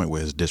that point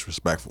where it's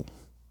disrespectful.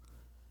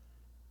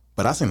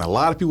 But I seen a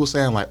lot of people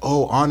saying like,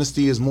 "Oh,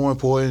 honesty is more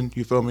important."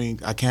 You feel me?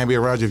 I can't be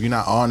around you if you're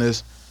not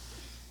honest.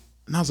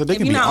 No, so they If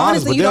can you're be not honest,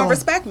 honest, but then you they don't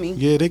respect me.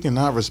 Yeah, they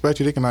cannot respect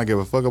you. They cannot give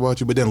a fuck about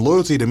you. But then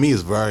loyalty to me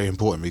is very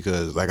important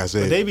because, like I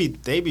said,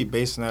 But they be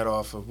basing that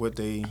off of what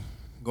they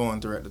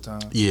going through at the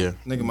time. yeah,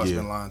 Nigga must yeah.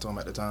 have been lying to them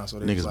at the time, so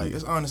they Niggas was like, be-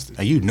 it's honesty.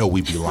 And you know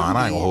we be lying.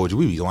 I ain't gonna hold you.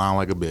 We be lying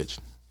like a bitch.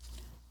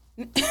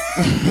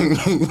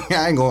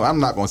 I'm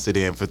not gonna sit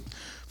there and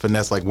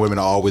finesse like women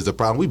are always the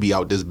problem. We be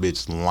out this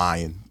bitch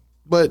lying,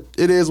 but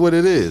it is what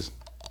it is.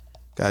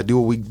 Gotta do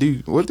what we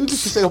do. What did you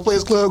say on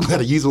Players Club?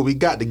 Gotta use what we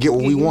got to get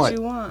what we want.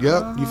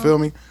 Yep, you feel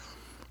me?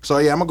 So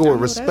yeah, I'm gonna go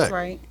with respect. That's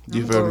right.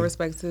 You I'm feel gonna go me? with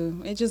respect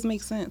too. It just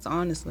makes sense,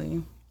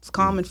 honestly. It's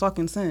common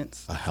fucking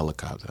sense. A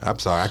helicopter. I'm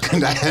sorry, I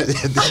couldn't.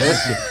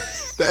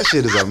 That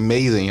shit is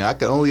amazing. I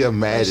can only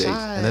imagine.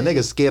 And the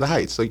nigga's scared of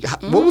heights. So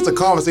what was the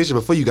conversation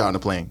before you got on the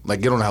plane?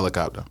 Like, get on the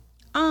helicopter.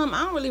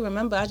 I don't really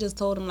remember. I just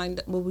told him like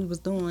what we was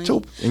doing.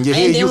 In your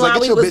head, he was like,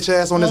 "Get your bitch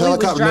ass on this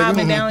helicopter, nigga." nigga."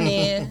 Driving down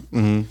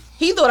there,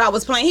 he thought I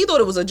was playing. He thought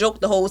it was a joke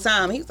the whole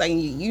time. He was like,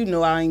 "You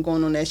know, I ain't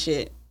going on that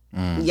shit."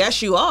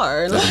 Yes, you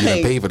are. So you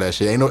didn't pay for that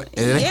shit. Ain't no.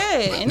 Yeah,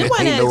 and it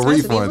wasn't that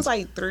expensive. It was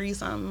like $3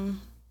 something.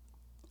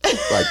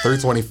 Like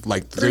 $320,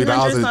 like $3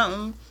 $300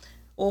 something,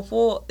 or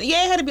 $4.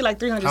 Yeah, it had to be like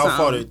 $300. How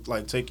far did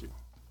like take you?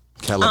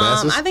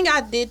 Calabasas. I think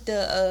I did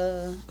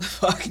the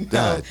fuck no.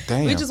 God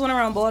damn. We just went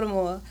around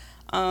Baltimore.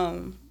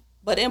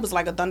 But it was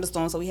like a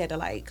thunderstorm, so we had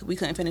to we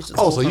couldn't finish the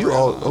Oh, whole so you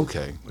around.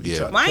 okay?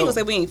 Yeah. Well, I ain't gonna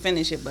say we ain't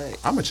finish it, but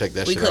I'm gonna check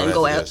that we shit out. couldn't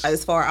go after this.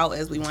 as far out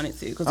as we wanted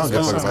to because I the don't give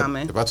a storm was fuck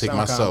coming. if I take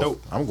Sound kinda myself.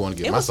 dope. I'm going to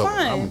get It was myself.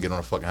 fun. I'm gonna get on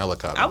a fucking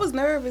helicopter. I was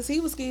nervous. He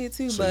was scared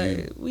too,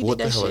 but we What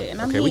did that the hell? shit.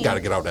 And Okay, we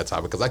gotta get off that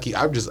topic because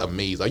I'm just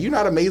amazed. Are you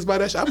not amazed by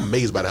that shit? I'm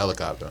amazed by the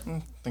helicopter.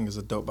 I think it's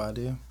a dope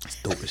idea. It's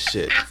dope as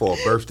shit for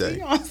a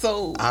birthday.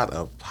 So Out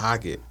of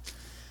pocket.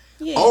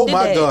 yeah, Oh did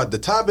my that. god, the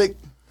topic.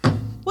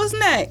 What's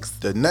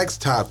next? The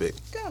next topic.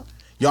 Go.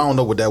 Y'all don't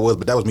know what that was,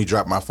 but that was me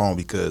dropping my phone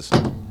because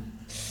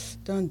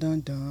Dun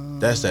dun dun.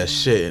 that's that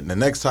shit. And the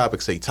next topic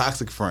say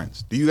toxic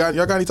friends. Y'all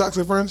got any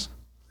toxic friends?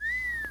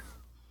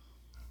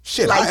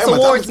 Shit, Like I am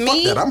towards a toxic,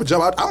 me? Fuck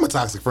that. I'm a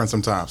toxic friend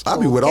sometimes. I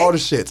be with all the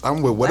shits.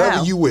 I'm with whatever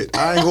Wow. you with.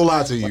 I ain't gonna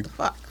lie to you. What the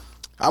fuck?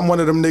 I'm one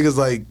of them niggas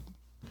like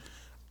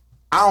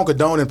I don't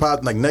condone and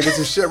like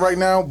negative shit right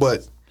now,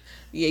 but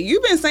Yeah,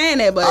 you've been saying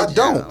that, but I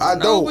don't.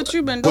 know what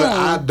you've been doing. But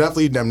I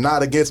definitely am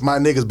not against my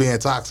niggas being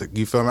toxic.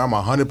 You feel me? I'm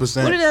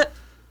 100%.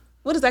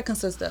 What does that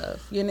consist of?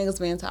 Your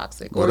niggas being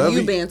toxic or Whatever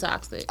you you- being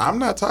toxic? I'm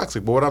not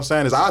toxic, but what I'm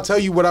saying is I'll tell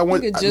you what I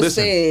want. Nigga just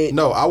Listen, said-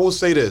 no, I will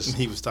say this.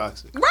 He was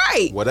toxic.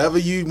 Right. Whatever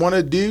you want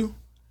to do,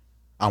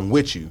 I'm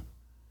with you.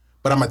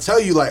 But I'm gonna tell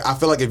you, like, I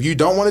feel like if you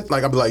don't want it,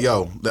 like, I'll be like,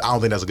 yo, I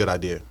don't think that's a good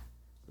idea.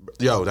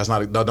 Yo, that's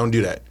not. No, don't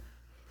do that.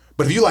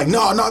 But if you like,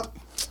 no,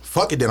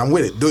 fuck it, then I'm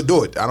with it.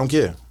 Do it. I don't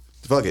care.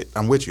 Fuck it.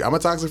 I'm with you. I'm a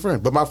toxic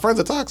friend, but my friends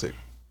are toxic.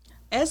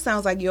 It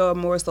sounds like you're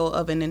more so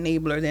of an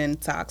enabler than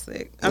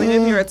toxic. I mean,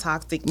 if you're a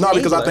toxic, No,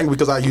 because I enabler. think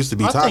because I used to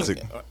be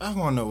toxic. I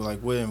want to know like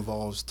what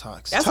involves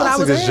toxic. That's what I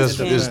Toxic was is just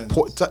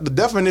asking. the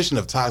definition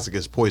of toxic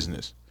is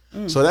poisonous.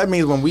 So that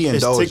means when we Is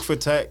indulge, tick for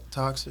tack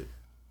toxic?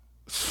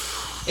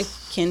 It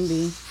can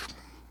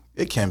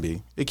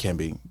be, it can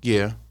be,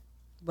 yeah.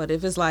 but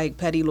if it's like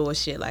petty little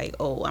shit, like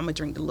I'm gonna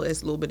drink the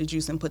little bit of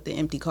juice and put the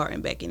empty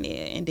carton back in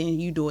there, and then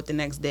you do it the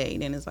next day,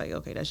 then it's like,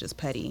 okay, that's just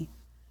petty.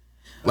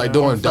 Like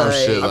doing dumb But-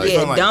 shit. I Like, be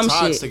feeling like dumb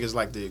toxic shit. is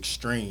like the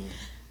extreme.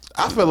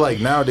 I feel like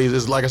nowadays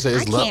it's like I said,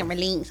 it's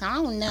relate, so I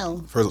don't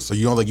know. So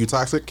you don't think you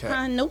toxic?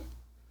 Nope.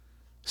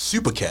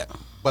 Super cat.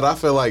 But I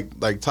feel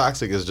like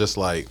toxic is just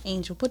like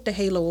Angel, put the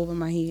halo over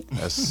my head.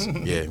 that's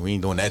yeah. We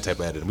ain't doing that type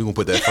of editing. We gonna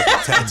put that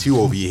fucking tattoo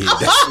over your head.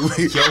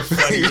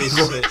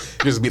 That's,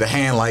 just be the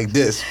hand like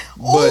this.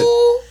 But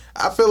Ooh.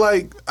 I feel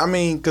like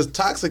because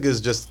toxic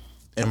is just.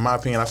 In my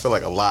opinion, I feel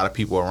like a lot of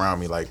people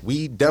around me, like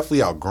we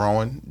definitely are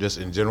growing, just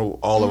in general,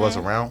 all of us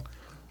around.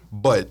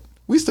 But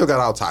we still got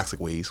our toxic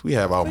ways. We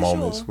have our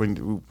moments sure.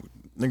 when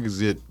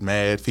niggas get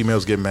mad,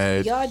 females get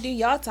mad.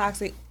 Y'all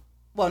toxic.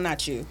 Well,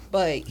 not you,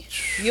 but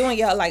you and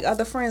y'all like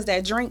other friends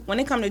that drink. When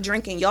it come to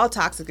drinking, y'all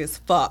toxic as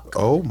fuck.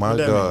 Oh my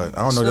that god, mean?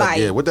 I don't know Like that.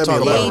 Yeah, what that mean?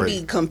 they Elaborate.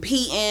 be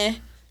competing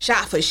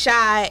shot for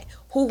shot.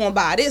 Who gonna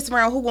buy this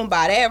round? Who gonna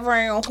buy that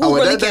round? Who Oh,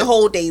 really that- can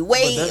hold their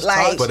weight? that's Like,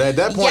 toxic. But at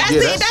that point, yes, yeah,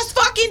 see, that's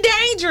fucking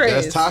dangerous.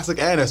 That's toxic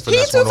and that's He's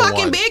finesse too 101.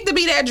 fucking big to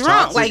be that drunk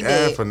Toxic like and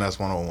that. finesse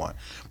 101.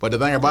 But the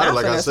thing about it, Not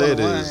like I finesse said,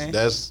 101.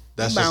 is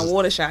that's You buying just.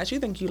 water shots. You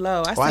think you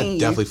low? I Oh, I seen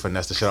definitely you.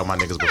 finessed the shit out of my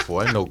niggas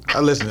before. I know. I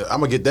listen. I'm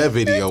gonna get that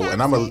video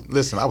and I'm gonna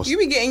listen. I was You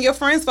be getting your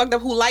friends fucked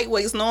up who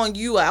lightweights knowing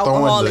you are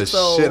throwing alcoholic. the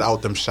So shit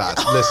out them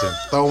shots. Listen,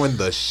 throwing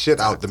the shit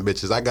out them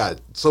bitches. I got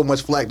so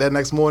much flack that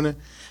next morning.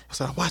 I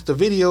said I watched the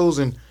videos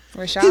and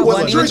Rashad he wasn't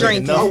wasn't even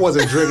drinking. drinking. I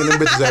wasn't drinking them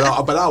bitches at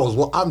all. But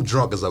I'm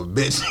drunk as a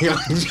bitch.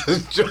 I'm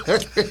just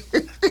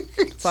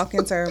drunk.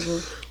 fucking terrible.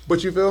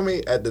 But you feel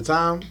me? At the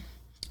time,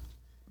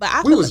 But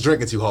I we feel was like,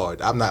 drinking too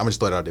hard. I'm just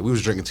throwing it out there. We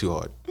was drinking too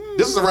hard.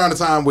 This is around the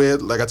time where,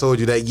 like I told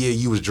you that year,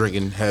 you was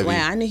drinking heavy.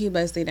 wow, I knew he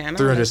better stay down.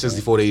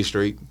 364 days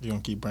straight. You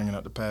gonna keep bringing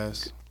up the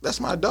past? That's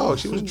my dog.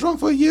 She was drunk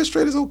for a year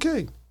straight. It's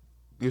okay.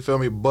 You feel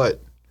me?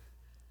 But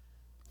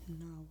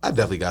I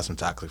definitely got some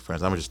toxic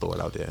friends. I'm gonna just throw it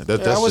out there.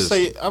 That's I would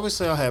just,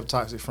 say I have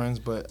toxic friends,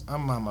 but I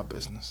mind my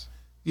business.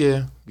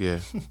 yeah.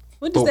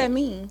 What does But- that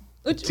mean?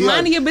 T.I.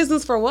 Minding your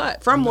business for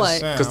what? From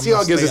what? Because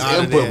T.R. gives his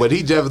input, but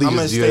he definitely I'm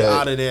gonna just stay do that.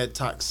 out of their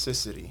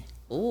toxicity.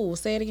 Ooh,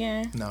 say it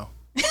again. No,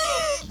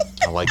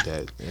 I like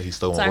that. Yeah, he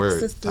stole my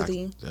word.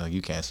 Toxicity.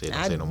 You can't say it.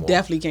 Don't I say no more.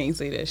 definitely can't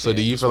say that shit. So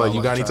do you feel like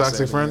you got any Try to say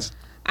toxic it friends?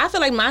 I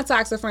feel like my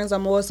toxic friends are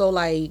more so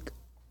like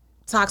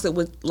toxic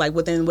with like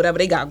within whatever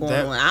they got going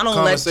That on. I don't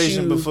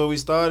conversation let you. before we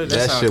started, That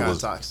that sounded shit kind of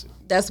was- toxic.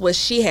 That's what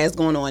she has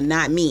going on,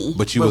 not me.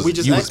 But you But was we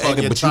just you was asked about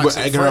egging, your but you were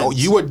toxic egging her on.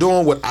 friends. You were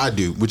doing what I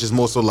do, which is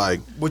more so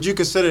like Would you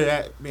consider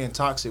that being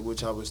toxic,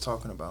 which I was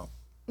talking about?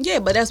 Yeah,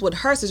 but that's with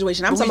her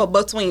situation. I'm talking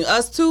about between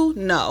us two.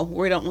 No,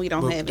 we don't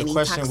But have the any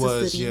question toxicity.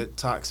 was your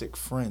toxic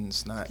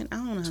friends, not I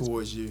don't know.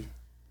 towards you.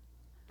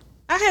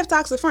 I have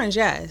toxic friends,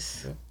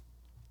 yes. Yeah.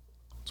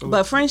 So-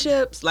 But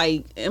friendships,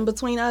 like in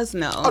between us,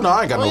 no. oh no,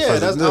 I ain't got Oh, no yeah, friends.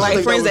 that's- Listen, I Like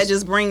think friends that that, was-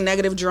 just bring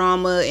negative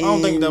drama. And I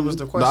don't think that was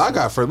the no, question. I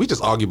got friends. We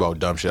just argue about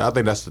dumb shit. I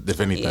think that's if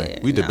anything. Yeah,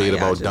 We no, debate y'all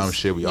about just- dumb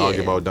shit. We yeah.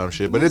 argue about dumb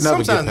shit, but it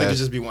never Sometimes get niggas past.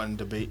 just be wanting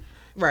to debate.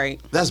 right.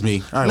 That's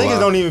me. I ain't Niggas lying.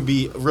 don't even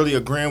be really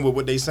agreeing with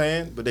what they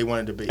saying, but they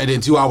want to debate. And then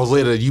 2 hours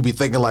later, you be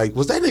thinking like,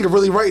 was that nigga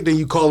really right? Then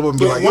you call him and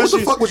be But like, yo, what once the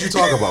you- fuck was you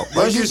talking about? Like,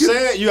 Once you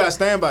say it, you gotta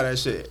stand by that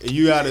shit.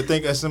 You gotta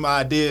think of some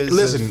ideas.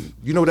 listen,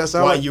 you know what that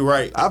sounds Why like? you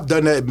right. I've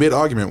done that mid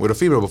argument with a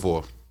female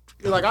before.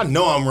 You're like, I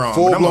know I'm wrong.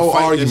 Full but I'm blown gonna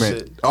fight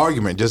this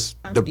argument, shit.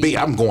 just debate.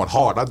 I'm going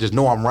hard. I just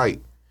know I'm right.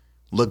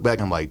 Look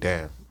back, I'm like,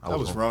 damn, I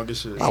was wrong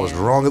as shit. I was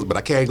wrong, but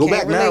I can't go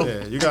Can't back now.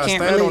 relate. Yeah, you gotta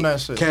can't stand relate. on that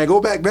shit. Can't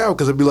go back now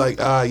because it'd be like,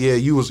 yeah,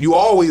 you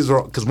always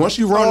wrong. Because once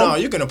you Oh wrong, no,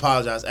 you can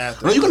apologize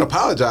after. no, you can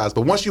apologize.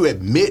 But once you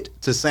admit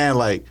to saying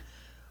like,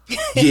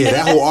 yeah,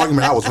 that whole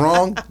argument I was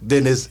wrong,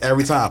 then it's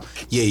every time.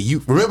 Yeah,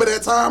 you remember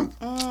that time?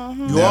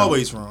 You Now,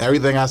 always wrong.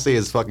 Everything I say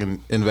is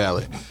fucking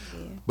invalid.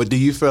 But do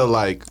you feel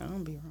like I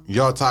don't be wrong.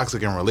 y'all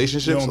toxic in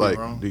relationships? You don't be Like,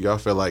 wrong. do y'all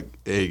feel like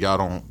hey, y'all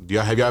don't?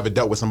 Have you ever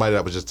dealt with somebody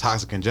that was just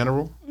toxic in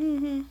general?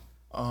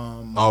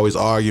 Always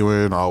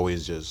arguing,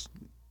 always just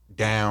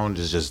down.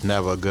 Just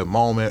never a good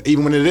moment.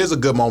 Even when it is a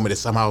good moment,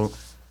 it's somehow.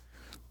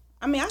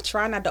 I mean, I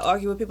try not to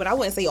argue with people. I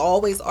wouldn't say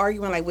always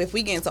arguing. Like, if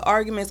we get into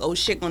arguments, oh,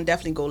 shit gonna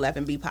definitely go left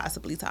and be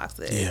possibly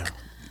toxic. Yeah.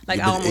 Like,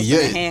 Yeah, I but- almost yeah.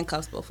 been in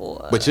handcuffs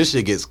before. But your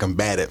shit gets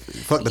combative.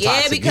 Fuck the yeah,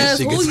 toxic. because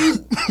Your who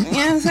shit gets, you know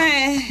what I'm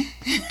saying?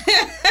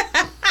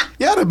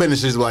 yeah, I've been in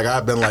shit like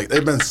I've been like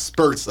there've been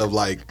spurts of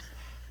like,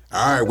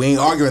 all right, we ain't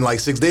arguing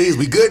like 6 days.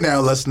 We good now.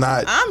 Let's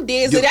not. I'm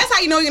dead. So Yeah. that's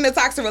how you know you're in a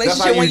toxic how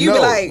relationship when you you be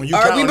know. like, When you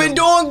all right, we counting been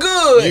doing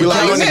good. We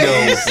like,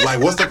 Like, like,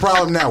 what's the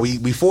problem now?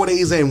 We 4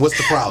 days in. What's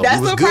the problem? That's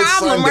we was the good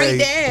problem right Sunday,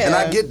 there. And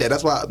I get that.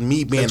 That's why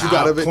me being That you out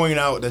gotta of it. point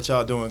out that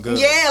y'all doing good.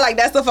 yeah, like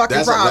that's the fucking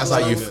That's problem.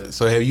 how you. Good.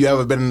 So have you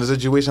ever been in a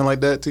situation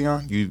like that,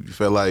 Tion? You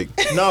feel like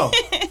No,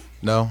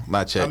 no,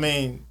 not yet. I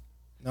mean,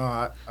 no,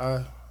 I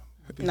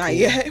Not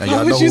yet. And Why y'all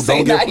would know you who say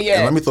don't not give. yet?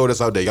 And let me throw this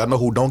out there. Y'all know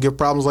who don't give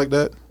problems like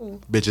that?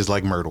 Bitches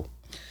like Myrtle.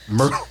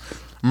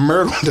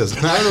 Myrtle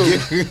does not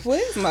give.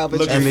 Where's my bitch?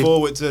 looking And if-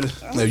 forward to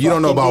the. If you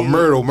don't know about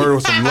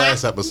Myrtle's from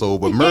last episode,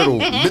 but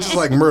bitches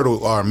like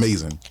Myrtle are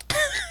amazing.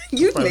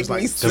 You Probably make was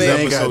like me two They sick.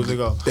 ain't got- episodes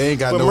ago. they ain't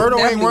got but no- Myrtle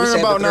ain't Definitely worrying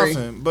was about chapter 3.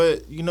 nothing.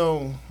 But you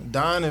know,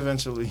 Don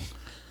eventually.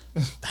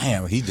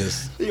 Damn, he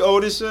just He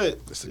old as shit.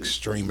 it's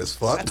extreme as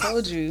fuck. I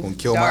told you. Gonna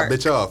kill Dark. my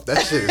bitch off.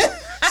 That shit is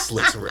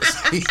slit wrist.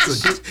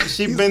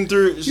 She been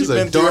through. She he's a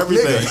been through dark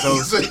everything. nigga.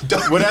 He's a So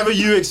dark whatever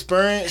you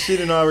experience, she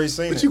didn't already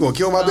seen But it. you gonna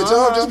kill my bitch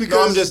off just because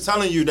No, I'm just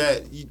telling you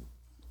that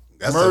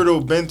that's Myrtle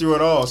been through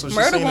it all. So she's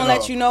Murder seen gonna it let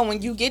all. you know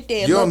when you get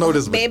there. You don't Look, know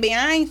this, but- baby.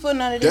 I ain't for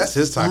none of this. That's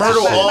his toxic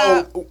Myrtle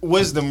shit. all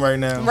wisdom right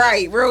now.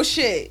 Right, real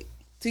shit.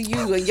 To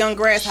you, a young She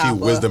grasshopper.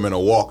 wisdom in a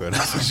walker.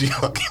 That's what she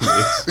fucking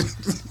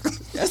is.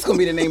 That's gonna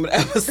be the name of the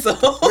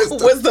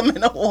episode. Wisdom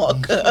in a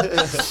walker.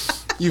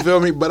 You feel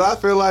me? But I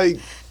feel like,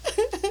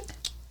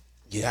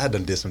 yeah, I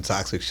done did some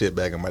toxic shit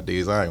back in my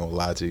days. I ain't gonna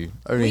lie to you.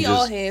 I mean, We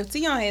all just have.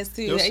 Tion has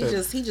too. Yo, He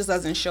shit. just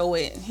doesn't show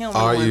it. He don't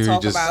Are really want you to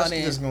talk just- about She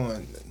it. just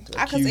going.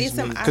 I could say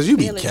some. because you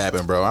be feel it.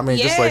 capping, bro. I mean,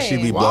 just like she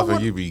be Yeah. bluffing,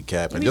 Why you be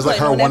capping. You be Just like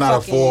her putting on 1 that out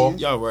of 4. fucking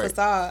Y'all right.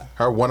 facade.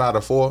 Her 1 out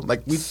of 4.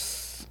 Like we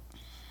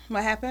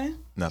What happened?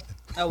 nothing.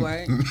 Oh,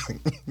 right.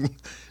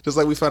 Just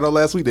like we found out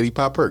last week that he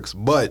popped perks.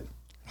 But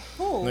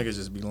Who? Niggas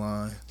just be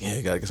lying. yeah,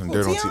 you gotta get some Who,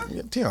 dirt on Tion? Tion.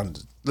 Yeah, Tion,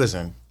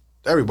 listen,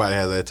 everybody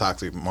has their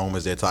toxic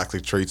moments, their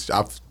toxic traits.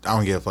 I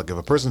don't give a fuck if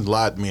a person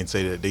lied to me and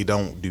say that they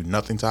don't do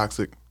nothing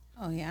toxic.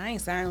 Oh yeah, I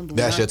ain't saying do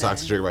That's your nothing.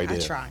 toxic trait right there.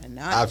 I try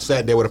not. I've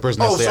sat there with a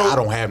person that Oh, said so- I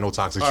don't have no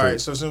toxic All right.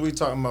 traits. So since we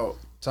talking about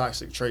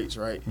toxic traits,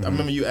 right? Mm-hmm. I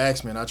remember you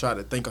asked me, and I tried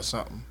to think of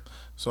something.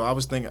 So I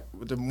was thinking.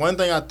 The one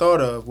thing I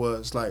thought of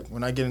was like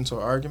when I get into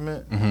an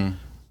argument, Mm-hmm.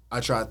 I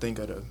try to think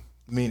of the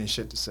meanest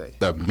shit to say.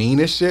 The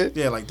meanest shit.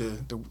 Yeah, like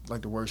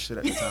the worst shit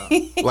at the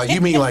time. Like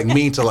you mean like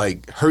mean to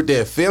like hurt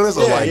their feelings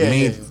or Yeah, like yeah,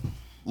 mean yeah.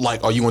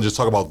 like are you gonna just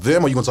talk about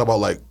them or you gonna talk about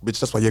like bitch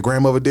that's what your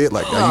grandmother did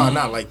like No, are you,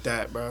 not like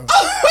that, bro.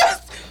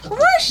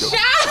 Rashad!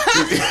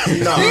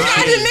 No, You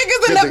got the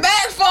niggas in the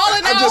back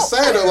falling I'm out. just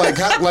saying though like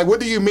how, like what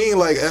do you mean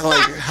like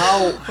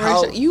how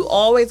Rashad, you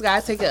always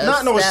gotta take it.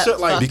 Not no shit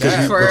like because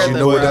that, you, further, but you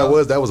know what that bro.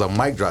 was? That was a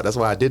mic drop. That's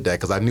why I did that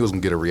because I knew it was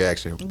gonna get a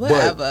reaction.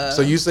 Whatever. But,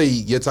 so you say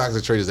your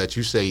toxic trait is that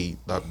you say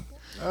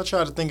I'll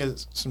try to think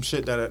of some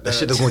shit that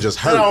shit that's gonna just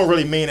that I hurt. don't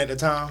really mean at the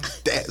time.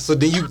 So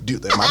then you do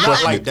that. My Not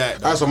question like is, that,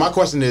 though. All right, so my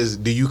question is,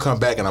 do you come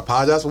back and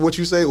apologize for what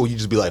you say, or you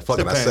just be like, fuck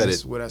it, I said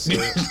Depends it? what I said.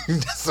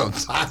 That's some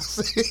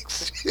toxic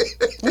shit.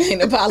 You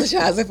ain't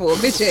apologizing for a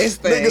bitch ass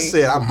thing. Nigga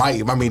said I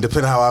might. I mean,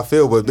 depending how I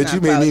feel, but bitch, Not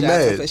you made me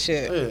apologizing mad. For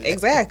shit. Yeah.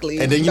 Exactly.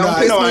 And then you Don't know how-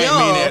 piss You I me ain't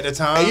mean it at off. the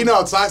time. And you know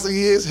how toxic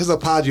he is? His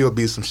apology will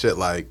be some shit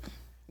like,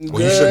 well, you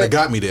Good. shouldn't have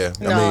got me there.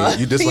 No. I mean,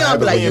 you just He what gonna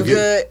be happens like, when you you get.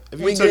 good. if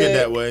you We took good. it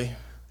that way,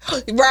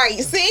 Right,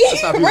 see?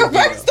 how people be,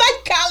 Reverse though.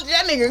 psychology.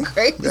 That nigga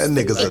crazy. That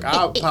nigga's a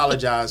I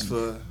apologize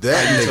for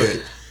that how you took nigga.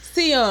 it.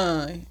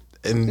 Sion.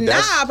 And Nah,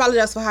 that's, I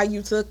apologize for how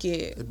you took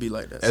it. It'd be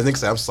like that. as nigga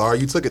said, I'm sorry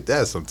you took it.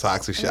 That's some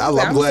toxic shit. I'm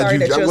I'm glad sorry you.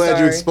 that I'm you're glad you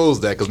sorry.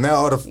 exposed that because now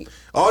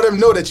all them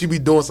know that you be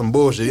doing some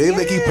bullshit. It ain't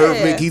like he Yeah,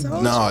 perfect. He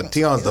told nah. you.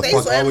 Tion's the They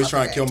fuck. said- Always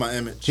trying to kill my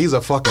image. He's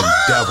a fucking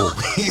devil.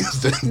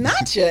 He's the,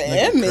 Not your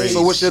image. crazy.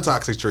 so what's your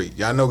toxic trait?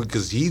 Yeah, I know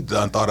because he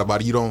done thought about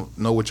it. You don't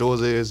know what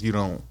yours is. You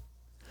don't.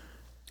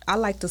 I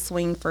like to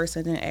swing first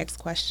and then ask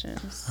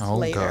questions Oh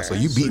later. god. So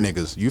you beat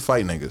niggas. You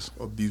fight niggas.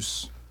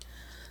 Abuse.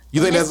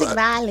 You think that's Domestic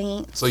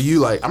violence. so? You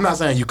like? I'm not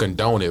saying you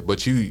condone it,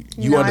 but you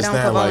No, I don't understand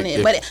condone like. it.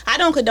 if- But I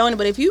don't condone it.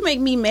 But if you make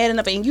me mad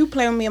enough and you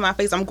play with me in my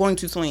face, I'm going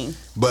to swing.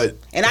 but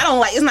And I don't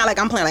like. It's not like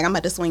I'm playing like I'm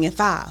about to swing in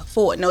 5,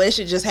 4. No, it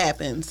shit just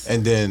happens.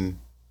 and then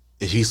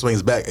if he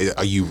swings back,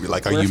 are you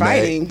like? Are We're you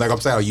fighting. mad? Like I'm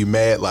saying, are you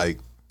mad? Like.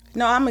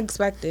 No, I'm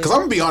expected. Because I'm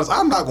gonna be honest,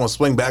 I'm not gonna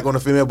swing back on the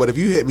female, but if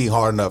you hit me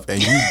hard enough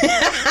and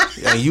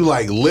you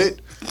like lit,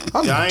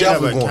 I'm Yeah, I ain't definitely never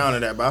going. encountered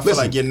that, but I feel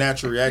Listen, like your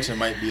natural reaction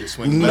might be to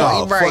swing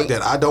no, back. Right. fuck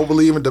that. I don't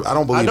believe in. I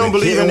don't believe. I don't in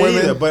believe in hitting it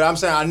women, either, but I'm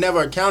saying I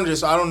never encountered it,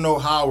 so I don't know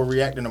how I would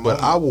react in the But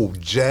moment. I will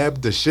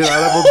jab the shit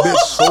out of a bitch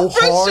so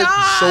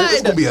hard, so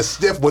it's gonna be a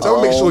stiff. But I'm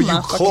gonna make Oh sure you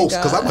my fucking close,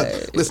 because I'm God.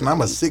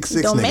 I'm a 6'6"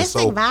 nigga.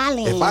 Domestic So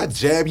violence. if I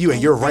jab you and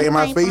you're right in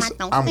my face,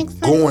 I'm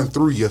going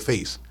through your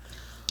face.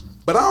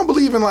 But I don't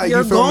believe in like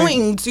You're you feel me?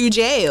 going to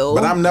jail.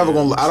 But I'm never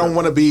gonna. I don't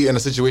want to be in a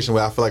situation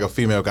where I feel like a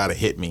female gotta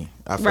hit me.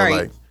 I feel Right.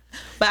 like.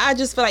 But I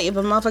just feel like if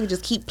a motherfucker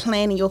just keep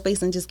playing in your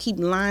face and just keep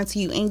lying to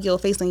you in your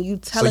face and you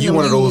telling you them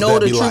one of you those know that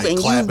the be, truth like, and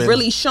clapping? you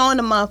really showing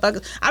the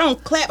motherfuckers. I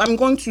don't clap. I'm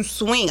going to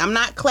swing. I'm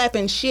not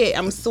clapping shit.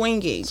 I'm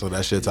swinging. So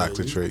that shit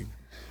toxic trait.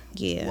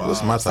 Yeah.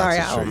 What's my Sorry,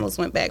 toxic I trait? almost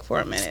went back for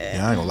a minute.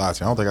 Yeah, I ain't gonna lie to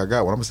you. I don't think I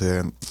got one. I'm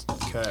saying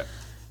Okay.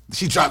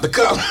 she dropped the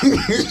cup.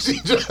 she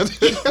dropped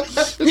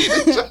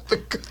the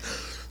cup.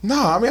 No,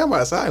 I mean I'm about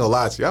to say I ain't gonna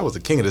lie to you. I was the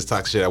king of this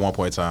toxic shit at one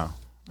point in time.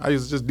 I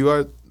used to just do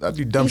I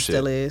do dumb He shit.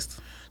 still is.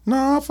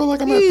 No, I feel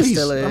like I'm He at peace.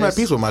 still I'm at is.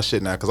 peace with my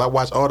shit now because I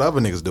watch all the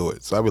other niggas do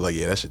it. So I be like,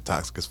 yeah, that shit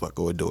toxic as fuck.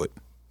 Go and do it.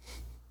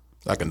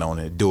 I condone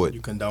it. Do it. You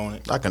condone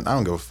it. I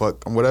don't give a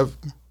fuck.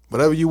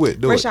 Whatever you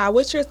with, do it.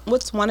 Rashad,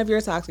 what's one of your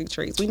toxic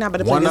traits? We not about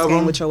to play One this of game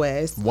them? with your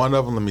ass. One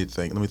of them.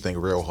 Let me think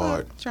real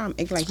hard. Trying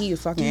to act like he a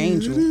fucking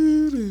angel.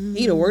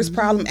 He the worst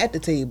problem at the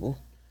table.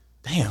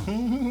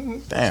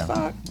 Damn.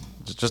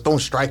 Just don't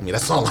strike me.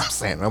 That's all I'm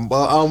saying.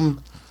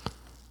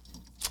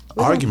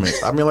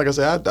 Arguments. I mean, like I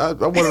said, I'm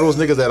one of those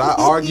niggas that I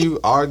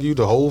argue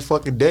the whole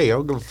fucking day. I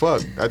don't give a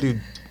fuck. I do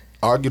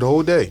argue the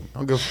whole day. I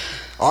don't give.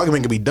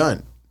 Argument can be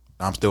done.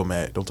 I'm still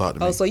mad. Don't talk to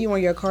me. Oh, so you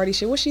on your Cardi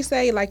shit? What she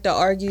say? Like to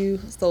argue?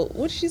 So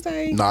what did she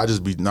say? I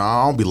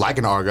don't be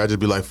liking to argue. I just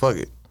be like, fuck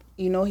it.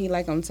 You know he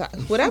like on top.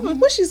 Whatever.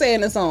 What she say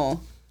in the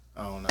song?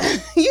 I don't know.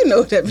 You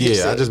know that. Bitch Yeah,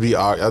 said. I just be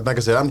like I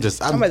said, I'm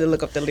I'm about to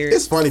look up the lyrics.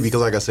 It's funny because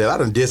like I said, I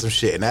done did some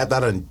shit and after I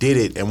done did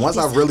it, and once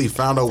I really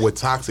found out what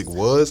toxic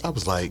was, I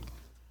was like,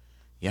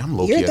 yeah, I'm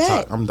low key You're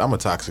that. I'm a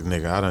toxic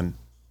nigga. I done.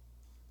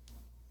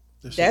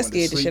 That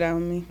scared the shit out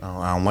of me.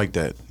 I don't like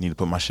that. Need to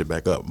put my shit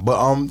back up. But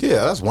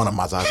yeah, that's one of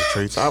my toxic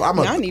traits.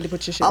 Y'all need to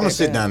put your shit I'm gonna back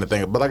sit up. down and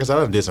think. But like I said,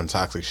 I done did some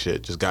toxic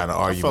shit. Just got in an I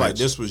argument. feel like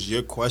this was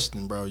your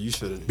question, bro. You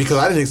should have. because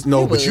I didn't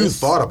know, It but you was.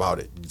 thought about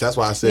it. That's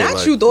why I said. Not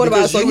like, you thought about it,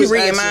 because so you you was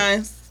read your asking-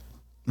 minds.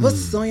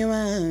 What's on your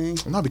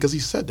mind? No, because he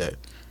said that.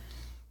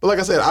 But like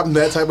I said, I'm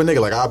that type of nigga.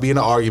 Like I'll be in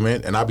an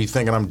argument and I'll be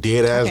thinking I'm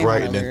dead ass can't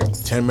right, and then remember.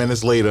 10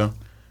 minutes later,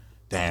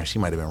 damn, she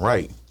might have been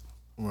right.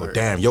 Or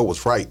damn, yo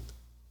was right.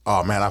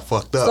 Oh man, I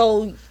fucked up.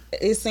 So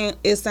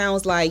it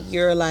sounds like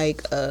you're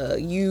like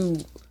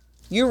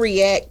you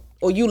react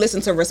or you listen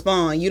to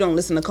respond. You don't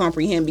listen to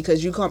comprehend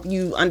because you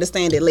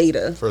understand it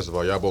later. First of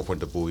all, y'all both went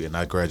to Bowie and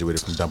I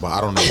graduated from Dunbar.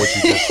 I don't know what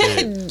you just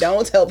said.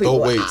 Don't tell people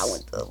Go I wait.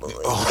 went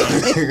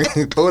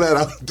to. Throw that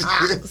out.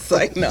 It's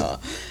like no.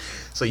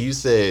 So you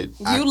said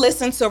You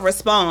listen to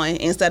respond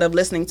instead of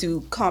listening to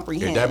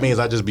comprehend. that means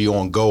I just be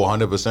on go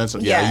 100%. So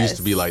yeah, I used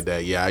to Yes. be like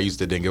that. Yeah, I used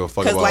to didn't give a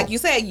fuck Because about. like you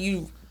said,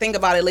 you think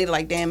about it later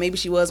like, damn, maybe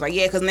she was right.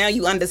 Yeah, because now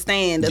you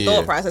understand the Yeah,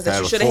 thought process that had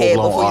you a should have had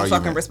full-blown before you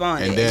argument. fucking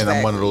responded. And then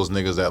I'm one of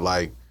Exactly. those niggas that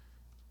like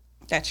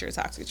That's your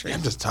toxic trait.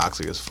 I'm just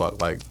toxic as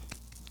fuck. Like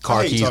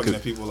car hate keys talking could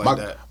to people like my,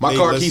 that. my They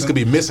car keys listen could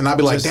be missing. I'd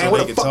be like, just damn, so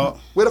where they the can fuck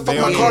talk. where the fuck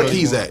They my don't car really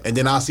keys want- at? And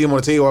then I see them on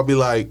the table. I'll be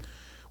like,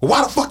 well,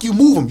 why the fuck you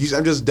move them?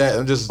 I'm just Your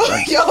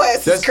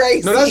ass is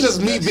crazy. No, that's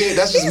just me being.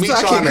 That's just He's me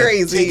fucking trying to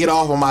crazy. take it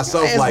off on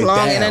myself. Your ass Like,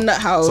 belong damn. in a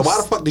nut house. So why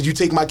the fuck did you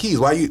take my keys?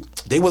 Why you?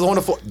 They was on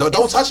the floor. Don't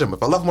touch them.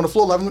 If I left them on the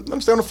floor, let them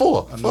stay on the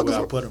floor. I know Fuck where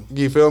is- I put 'em.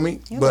 You feel me?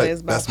 Your But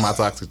ass that's about- my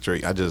toxic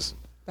trait. I just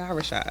Bye,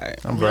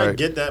 Rashad. I'm I very.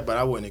 get that, but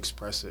I wouldn't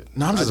express it.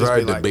 No, I'm just I'd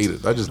very be like,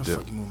 debated. I just "What the do.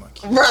 fuck you move my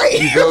kid?"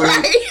 Right, feel me?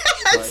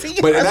 right.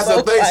 See, But you're that's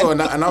the thing. funny.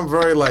 So and I'm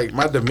very like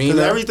my Because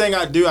demeanor. everything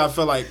I do, I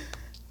feel like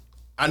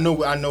I know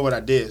what I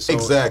did. So,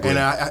 Exactly. And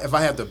if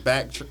I have to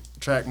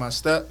backtrack my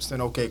steps,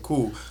 then okay,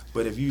 cool.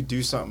 But if you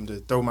do something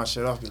to throw my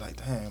shit off, be like,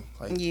 damn.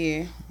 Like,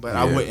 Yeah, But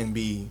I Yeah. wouldn't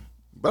be.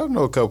 But I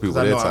know a couple people Because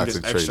I that know I'm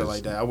toxic just extra traits.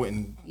 like that. I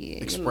wouldn't yeah.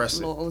 express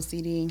it. Little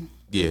OCD.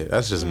 Yeah,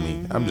 that's just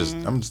me. I'm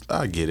just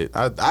I get it.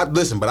 I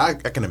listen, but I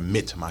can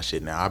admit to my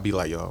shit now. I'd be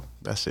like, yo,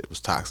 that shit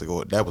was toxic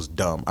or that was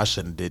dumb. I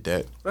shouldn't have did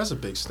that. That's a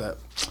big step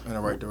in the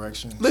right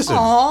direction. Listen,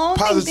 Aw,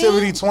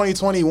 positivity thank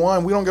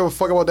 2021. We don't give a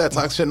fuck about that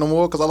toxic shit no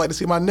more because I like to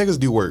see my niggas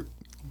do work.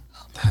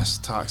 That's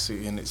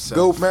toxic in itself.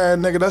 Go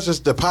man, nigga. That's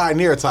just the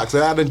pioneer toxic.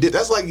 I done did.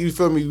 That's like you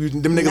feel me.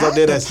 Them niggas out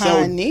there the that sell.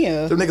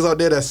 pioneer. Them niggas out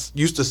there that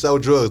used to sell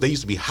drugs. They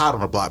used to be hot on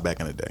the block back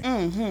in the day.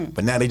 Mm-hmm.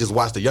 But now they just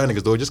watch the young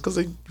niggas do it just because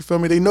they, you feel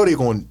me. They know they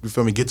going, you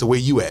feel me, get to where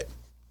you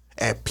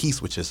at peace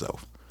with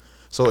yourself.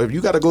 So if you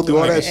got to go through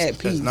all that, At shit,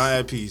 peace. That's not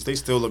at peace. They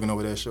still looking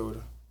over their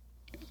shoulder.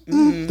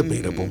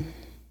 debatable.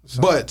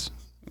 But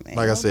Man,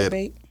 like I don't said,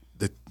 debate.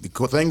 the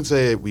good thing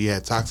said we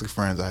had toxic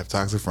friends. I have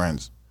toxic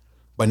friends,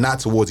 but not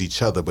towards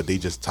each other. But they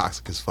just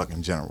toxic as fuck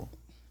in general.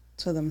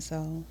 To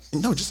themselves.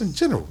 No, just in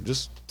general.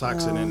 Just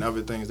Toxic and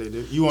other things they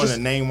do. You want to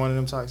name one of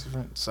them toxic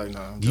friends? It's like,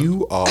 no, I'm joking.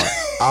 you are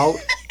out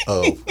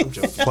of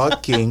joking.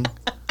 fucking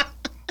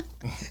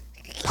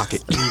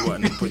pocket. You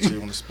wasn't to put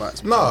you on the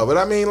spot. No, but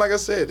I mean, like I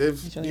said,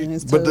 if Showing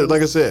his but toes.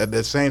 like I said, at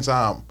the same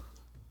time,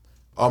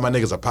 all my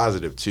niggas are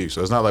positive too.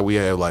 So it's not like we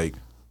have like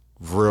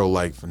real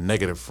like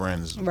negative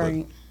friends. but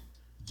Right.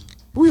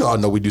 we all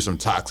know we do some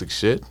toxic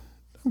shit.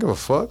 Don't give a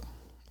fuck.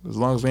 As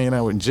long as we ain't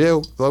out in jail.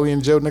 As long as we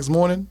in jail next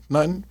morning,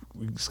 nothing.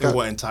 We just It got,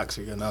 wasn't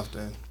toxic enough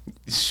then.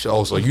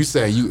 oh, so you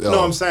saying you?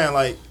 No, I'm saying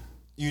like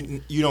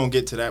you don't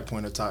get to that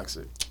point of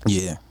toxic.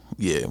 yeah.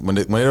 When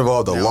it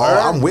involved the Now, law, her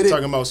I'm with it.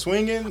 Talking about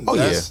swinging. Oh,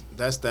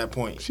 That's that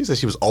point. She said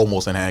she was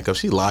almost in handcuffs.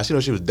 She lied. She know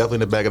she was definitely in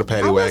the back of the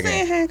paddy I wasn't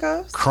wagon, in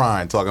handcuffs.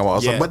 crying, talking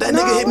about something. Yeah. But that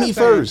No, nigga I hit me wasn't.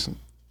 first.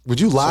 Would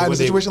you lie in a would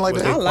they- situation like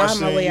would that? I lied my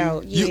questioning way you?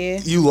 out. Yeah.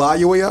 You lie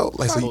your way out?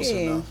 Like, so Fuck you,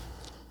 yeah.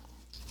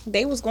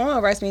 They was going to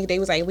arrest me. They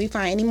was like, "We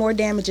find any more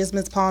damages,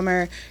 Miss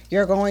Palmer,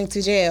 you're going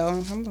to jail."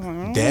 I'm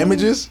like,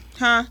 damages?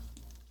 Huh?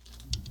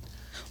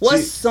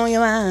 What's on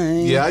your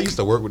mind? Yeah, I used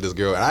to work with this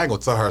girl, and I ain't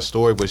gonna tell her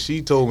story, but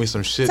she told me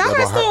some shit Tell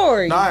her about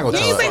story. No, I ain't gonna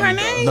You tell ain't her. say her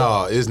name?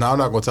 No, it's no. I'm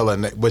not gonna tell her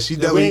name. But she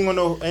We definitely. ain't gonna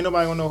know. Ain't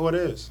nobody gonna know who it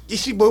is.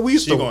 Yeah, but we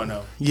used She to. gonna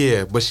know.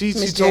 Yeah, but she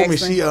Miss told me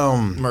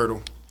Jackson. she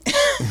Myrtle.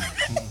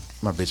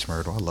 my bitch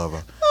Myrtle. I love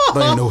her. I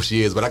don't even know who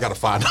she is, but I gotta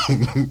find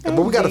out.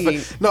 But we gotta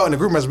deep. no in the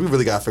group message. We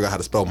really gotta figure out how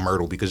to spell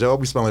Myrtle because y'all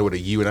be spelling it with a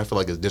U, and I feel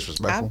like it's I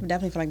disrespectful.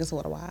 definitely feel like it's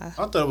with a Y.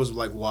 I thought it was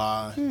like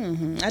why. I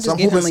just Some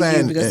give people him a U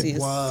saying, because he's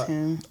Why?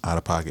 him. Out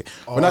of pocket.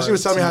 But now she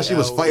was telling me how she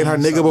was fighting her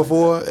nigga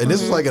before, and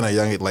this was like in a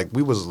young age. Like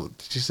we was.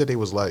 She said they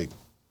was like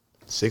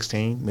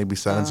 16, maybe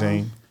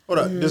 17. Hold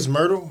up, this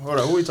Myrtle. Hold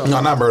up, who we talking No,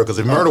 about? not Myrtle, because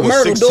if Myrtle was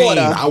Myrtle 16,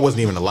 daughter. I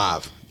wasn't even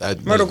alive.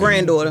 Myrtle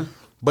granddaughter.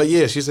 But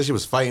yeah, she said she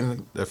was fighting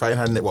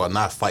her nigga. Well,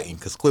 not fighting,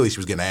 because clearly she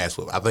was getting ass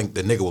whooped. I think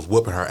the nigga was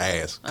whooping her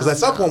ass. Because at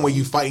some point when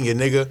you fighting your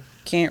nigga,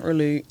 Can't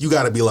relate. you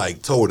got to be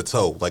like toe to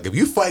toe. Like if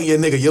you fighting your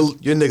nigga,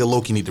 your nigga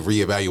low-key need to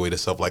reevaluate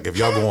himself. Like if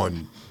y'all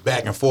going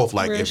back and forth,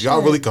 like Real if y'all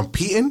shit. really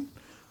competing,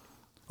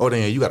 oh, then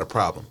yeah, you got a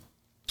problem.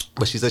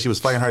 But she said she was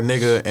fighting her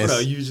nigga. And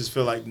Hold up, you just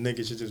feel like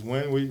niggas should just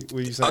win?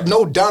 What you saying?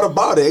 no doubt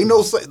about it. Ain't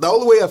no the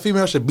only way a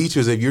female should beat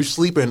you is if you're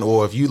sleeping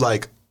or if you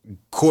like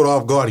caught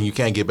off guard and you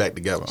can't get back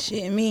together.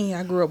 Shit, me.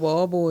 I grew up with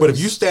all boys. But if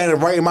you standing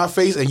right in my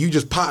face and you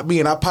just pop me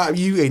and I pop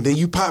you and then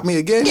you pop me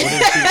again,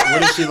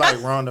 What is she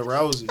like, Ronda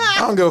Rousey? I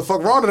don't give a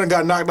fuck. Ronda done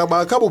got knocked out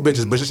by a couple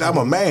bitches, but I'm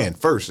a man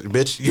first,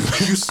 bitch. You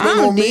swing I'm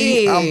on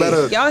me, dead. I'm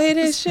better. Y'all hear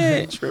this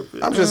shit?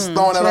 I'm just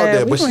throwing that out Chad,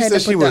 there. we But gonna she have said to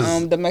she put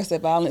was the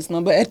domestic violence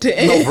number at the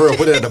end. no for real.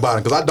 Put it at the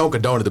bottom because I don't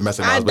condone the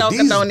domestic I violence. don't But these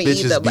condone it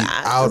bitches either, be but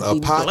I out just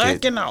of be pocket.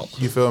 blacking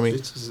out. You feel me?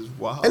 This is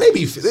wild. And they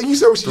be. You said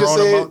what she just Throwing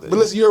them said. out there. But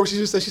listen, you heard what she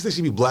just said. She said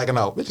she be blacking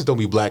out. Bitches don't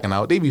be blacking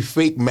out. They be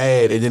fake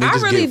mad and then they I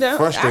just really get don't.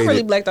 frustrated. I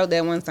really blacked out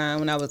that one time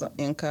when I was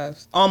in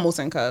cuffs, almost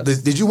in cuffs.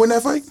 Did you win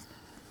that fight?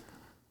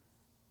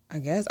 I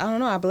guess I don't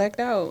know. I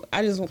blacked out.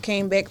 I just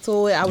came back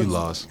to it. I was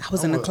lost. I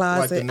was in the Like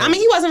closet. the I mean,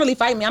 he wasn't really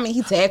fighting me. I mean,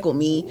 he tackled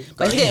me,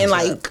 but he Damn, didn't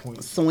to that like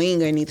point.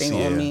 swing or anything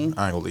Yeah, on me.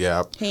 I ain't gonna.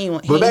 Yeah, He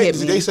ain't but hit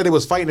me. they said they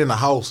was fighting in the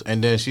house,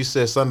 and then she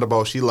said something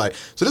about she like.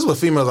 So this is what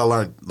females I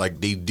learned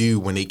like they do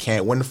when they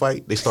can't win the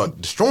fight. They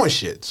start destroying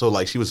shit. So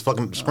like she was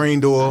fucking the screen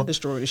I door,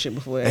 destroyed this shit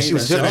before. and she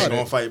was She hitting. ain't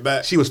gonna fight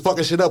back. She was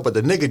fucking shit up, but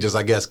the nigga just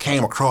I guess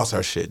came across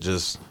her shit.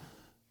 Just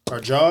Her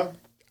jaw.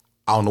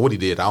 I don't know what he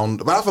did. But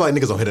I feel like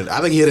niggas don't hit it.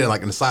 I think he hit it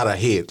like in the side of her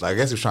head. Like I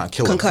guess he was trying to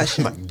kill her,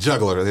 Concussion. like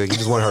juggle her. He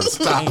just wanted her to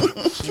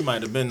stop. She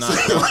might have been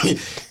knocked out.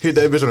 Hit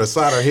that bitch on the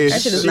side of her head.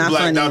 That shit is She not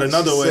blacked funny. out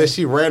another way. Said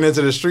she ran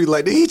into the street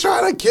like, did he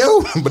try to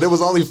kill? But it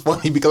was only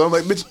funny because I'm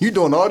like, bitch, you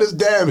doing all this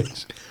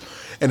damage.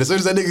 And as soon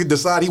as that nigga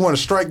decide he want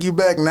to strike you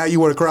back, now you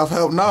want to cry for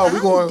help. No, I'm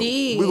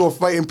dead. we gonna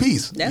fight in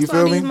peace. That's you why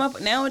feel these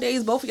me?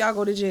 nowadays both of y'all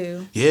go to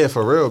jail. Yeah,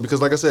 for real. Because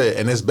like I said,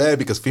 and it's bad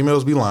because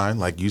females be lying,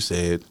 like you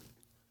said,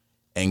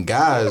 and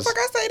guys. Fuck,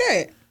 I say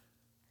that.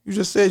 You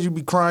just said you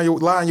be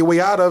lying your way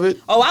out of it.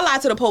 Oh, I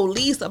lied to the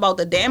police about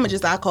the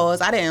damages I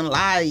caused. I didn't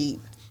lie.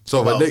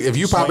 So if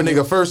you pop a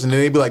nigga first and then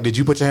they be like, did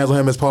you put your hands on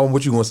him as Palmer?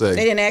 What you gonna say?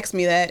 They didn't ask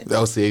me that.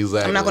 I'll see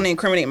exactly. I'm not gonna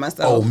incriminate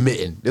myself. Oh,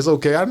 mitten. It's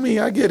okay. I mean,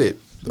 I get it.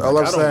 All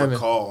I'm I saying. don't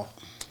recall.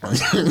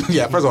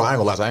 Yeah, first of all, I ain't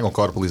gonna lie. I ain't gonna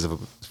call the police if a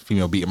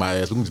female beating my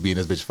ass. We can just be in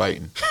this bitch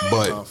fighting.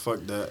 But Oh, fuck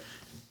that.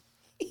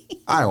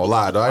 I ain't gonna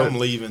lie, though. I'm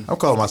leaving. I'm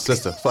calling my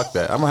sister. Fuck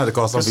that. I'm gonna have to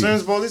call some As soon people.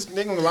 as police,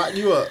 they gonna lock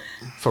you up.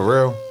 For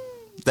real.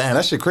 Damn,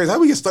 that shit crazy. How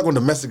we get stuck on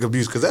domestic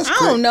abuse? Because that's I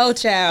don't know,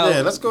 child.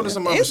 Yeah, let's go to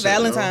some other It's shit,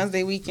 Valentine's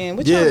Day weekend.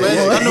 What Yeah, y'all Man,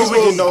 yeah. I know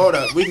we can hold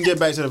up. We can get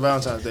back to the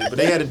Valentine's Day, but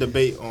they had a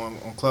debate on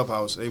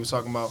Clubhouse. They was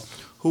talking about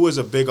who is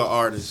a bigger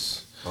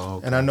artist,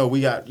 and I know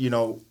we got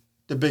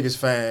the biggest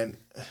fan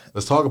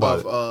Let's talk about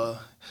it. of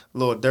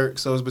Lil Durk.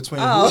 So it's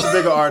between who's the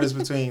bigger artist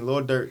between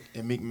Lil Durk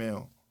and Meek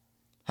Mill.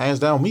 Hands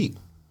down, Meek.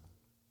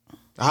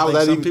 How was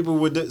Like that some even? people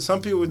would No.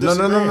 disagree.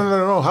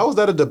 How was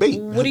that a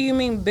debate? What do you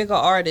mean bigger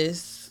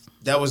artists?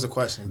 That was the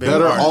question. Bigger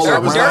Better artist. all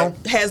That was-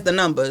 around? Dirk has the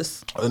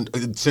numbers.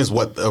 Since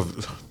what? Time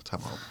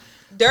out.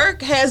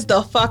 Dirk has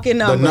the fucking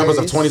The numbers. numbers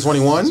of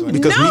 2021?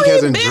 Because no, Meek he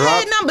hasn't been dropped.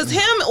 had numbers.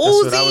 Him, That's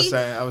what I was Uzi,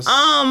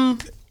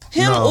 saying.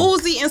 him, No.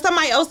 Uzi, and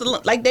somebody else.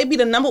 Like they be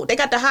the number. They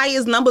got the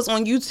highest numbers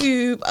on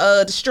YouTube.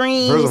 The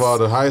streams. First of all,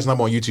 the highest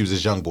number on YouTube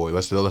is YoungBoy.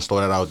 Let's throw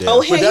that out there. Oh,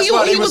 But he that's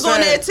why they was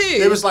on there too.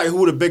 It was like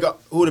who the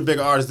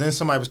bigger artist. Then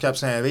somebody was kept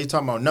saying they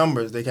talking about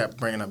numbers. They kept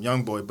bringing up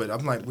YoungBoy, but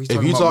I'm like, we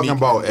if you talking Meek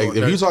about and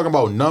Lil if you Durk. talking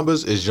about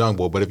numbers, it's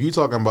YoungBoy. But if you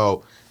talking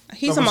about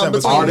He's No, talking I'm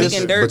about saying between artists, Meek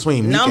and Dirk.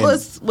 between Meek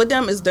Numbers with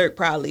them is Dirk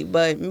probably,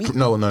 but Meek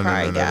no,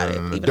 probably got it.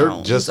 even though Dirk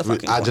he's just a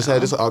fucking I just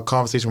had clown. this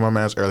conversation with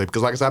my man earlier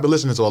because like I said, I've been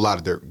listening to a lot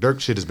of Dirk.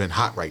 Dirk shit has been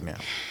hot right now.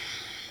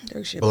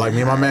 Dirk shit But like been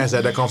me and my hot. man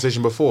had that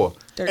conversation before.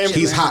 Dirk And shit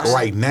He's been hot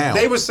right now.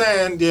 They were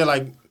saying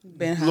like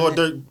Been Lil hot.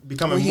 Durk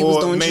becoming When he was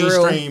more doing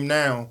drill. mainstream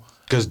now.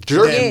 Because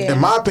Dirk, Yeah. in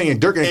my opinion,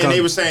 Dirk ain't And come.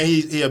 they were saying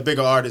he a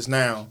bigger artist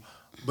now.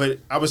 But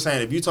I was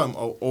saying if you talking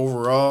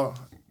overall,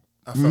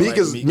 I feel Meek like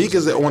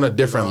is on a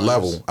different bigger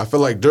level. artist. I feel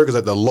like Dirk is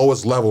at the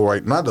lowest level,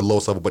 right? Not the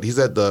lowest level, but he's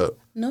at the.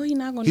 No, he's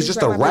not gonna. He's do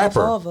just rap a like Big rapper.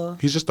 Father.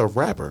 He's just a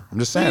rapper. I'm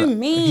just What saying. do you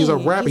mean? He's a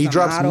rapper. He's He a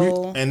drops some music.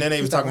 model. And then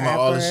they was He's a talking about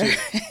all this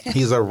rapper. shit.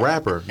 He's a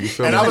rapper. You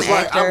feel And me? I was an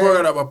like, I actor.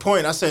 brought up a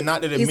point. I said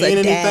not that it He's mean a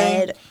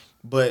anything, dad.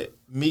 but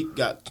Meek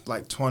got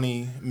like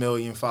 20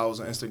 million followers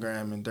on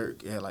Instagram and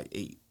Dirk had like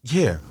 8.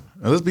 Yeah.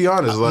 And let's be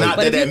honest. Like, Not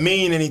But that if that you-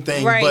 mean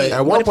anything, Right. but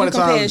At one But point if in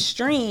you compare time-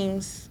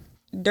 streams,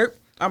 Dirk,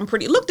 I'm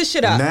pretty. Look this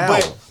shit up. now.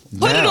 But-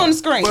 Put it now. on the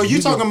screen. well, you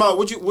You talking can- about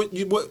what you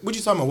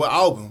talking about? What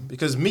album?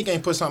 Because Meek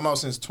ain't put something out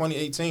since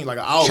 2018, like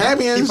an album.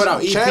 Champions, He put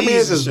out EPs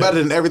Champions and is shit. better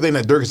than everything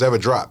that Dirk has ever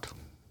dropped.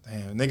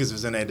 Damn, niggas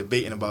was in there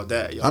debating about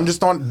that. Yo. I'm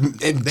just on.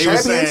 And They were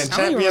saying Champions, I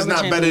don't Champions even not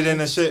remember better than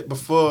the shit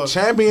before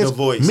Champions, The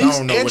Voice. I Meek's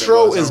don't know what it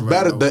intro was. I is don't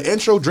better. really know. The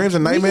intro, Dreams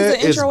and Meek is Nightmare, an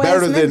is intro-ass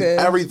better than nigga.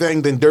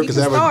 everything than Dirk He has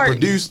can ever start.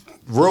 produced,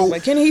 wrote.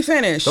 But can he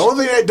finish? The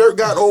only thing that Dirk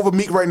got over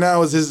Meek right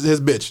now is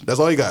his bitch. That's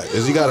all he got.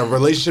 Is he got a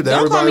relationship that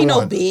Don't call everybody me no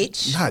wants.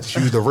 bitch. Not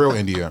you, the real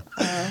India.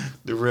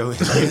 The real.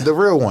 The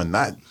real one,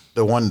 not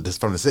the one that's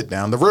from the sit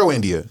down. The real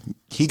India.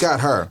 He got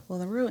her. Well,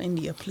 the real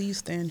India, please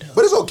stand up.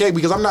 But it's okay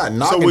because I'm not So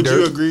knocking would you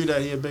Dirk. agree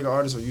that he a bigger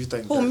artist, or you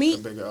think Who, Dirk's Meek?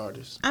 a bigger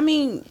artist? I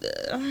mean,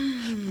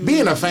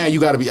 Being a fan, you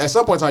got to be. At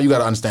some point in time, you got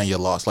to understand your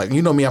loss. Like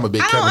you know me, I'm a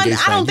big Kevin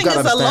Gates fan. I don't You think gotta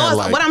it's a understand,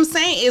 loss. like, what I'm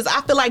saying is,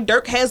 I feel like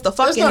Dirk has the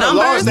fucking not a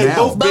loss. numbers. They Now.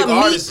 both But big Meek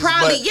artists.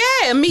 probably,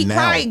 Meek Now.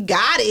 probably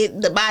got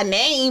it by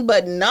name,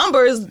 but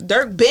numbers,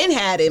 Dirk Ben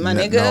had it, my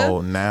nigga.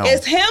 No, now.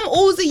 It's him,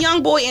 Uzi,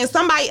 Youngboy, and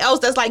somebody else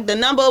that's like the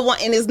number one,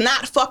 and it's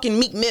not fucking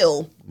Meek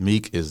Mill.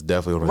 Meek is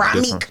definitely on a Rock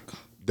different. Meek.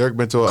 Dirk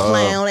been to a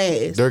Clown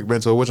ass. Dirk been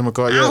to a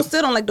whatchamacallit I yet?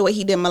 still don't like the way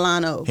he did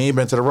Milano. He ain't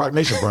been to the Rock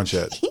Nation brunch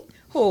yet.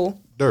 Who?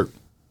 Dirk.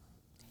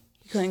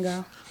 He couldn't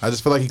go. I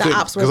just feel like he The couldn't.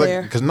 ops were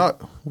there. Because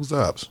not who's the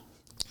ops?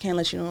 Can't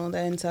let you know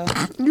that intel.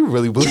 You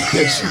really believe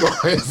that you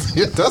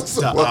are? That's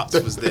The what ops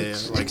was there,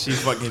 like she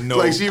fucking knows.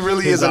 Like she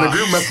really his is in a ops.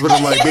 group mess with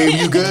him. Like, babe,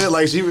 you good?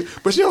 Like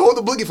but she'll hold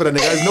the boogie for that nigga.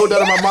 There's no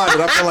doubt in my mind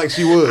that I feel like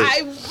she would.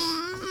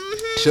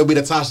 She'll be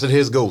the Tasha to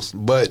his ghost,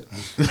 but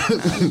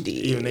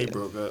Even they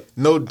broke up.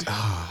 no.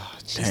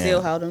 She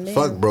still held him down.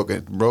 Fuck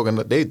broken.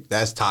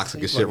 That's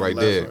toxic as shit fucking right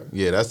left there. her.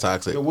 Yeah, that's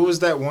toxic. Yo, what was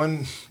that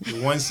one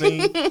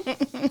scene?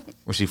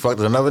 When she fucked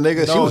with another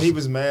nigga, No, she he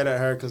was mad at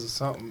her because of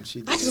something she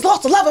did. I just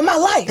lost the love of my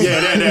life.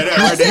 Yeah, that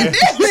I right said, there.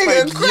 this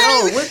nigga Like, crazy.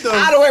 yo, what the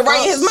I'd have went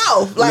right in his fuck?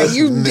 mouth. Like,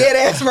 you Listen, dead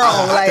ass wrong.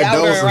 I Like, I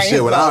condone went some right in shit,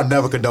 his but I'll mouth.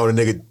 never condone a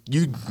nigga.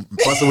 You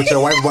busting with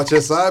your wife about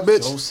your side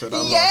bitch? Yo said,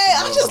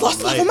 Yeah, I just lost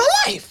the love of my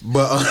life.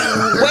 But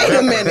Wait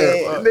a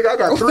minute. nigga, I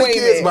got 3 Wait a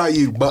kids minute. by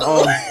you.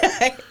 But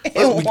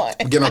And one.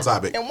 get on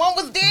topic. And one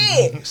was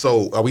dead.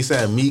 So are we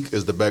saying Meek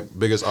is the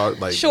biggest art?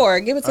 Like Sure,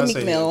 give it to I Meek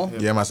say Mill.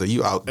 Yeah, I said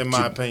you out. in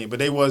my opinion, but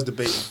they was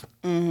debating.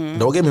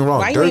 Don't get me wrong.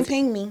 Why you Dirk, ain't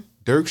ping me?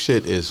 Dirk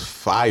shit is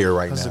fire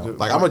right That's a now. good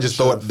Like point. I'm gonna just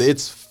throw it. Sure.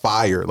 It's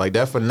fire. Like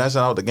that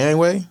finessing out the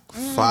gangway,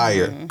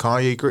 fire.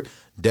 Kanye,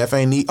 Def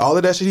ain't need all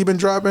of that shit he been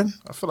dropping.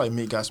 I feel like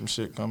Meek got some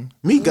shit coming.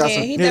 Meek got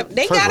Yeah, some.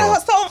 they first got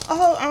of all,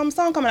 a whole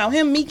song coming out.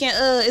 Him, Meek,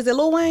 and is it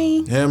Lil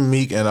Wayne? him,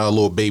 Meek, and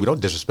Lil Baby. Don't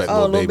disrespect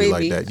Lil Lil Baby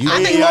like that.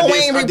 I think Yeah, Lil I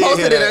Wayne did hear reposted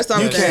it or that.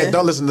 something. You can't.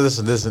 Don't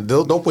listen.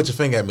 Don't put your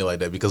finger at me like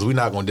that because we're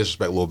not gonna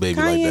disrespect Lil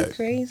Baby Kanye like that.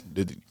 crazy.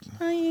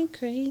 Kanye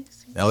crazy.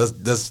 Now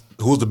let's.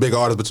 Who's the big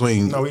artist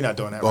between? No, we're not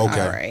doing that.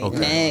 Okay. All right, okay.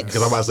 next.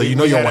 Because I'm about to say, you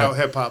know we you had don't our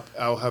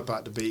want. hip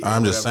hop debate.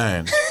 I'm just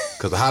whatever. saying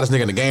because the hottest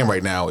nigga in the game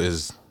right now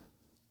is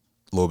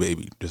Lil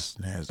Baby. Just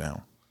hands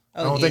down.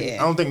 I don't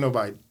think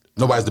nobody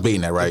Nobody's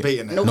debating that, right?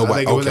 debating that. Nope. Nobody.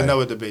 I think it was okay.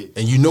 another debate.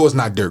 And you know it's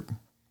not Dirk.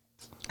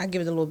 I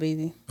give it a Lil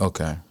Baby.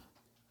 Okay.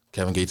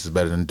 Kevin Gates is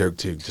better than Dirk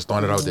too. Just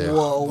throwing it out there.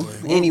 Whoa.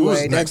 who's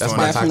Anyway, next that's on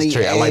that? definitely That's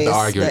my toxic trait. I like the ass,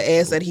 argument. the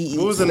ass that he eats.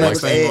 What was the That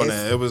next thing on ass.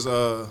 there? It was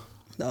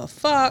The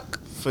fuck?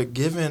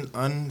 forgiving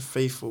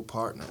unfaithful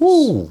partners.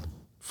 Ooh.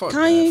 Fuck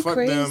Kanye that. Fuck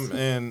crazy. them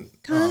and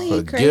Kanye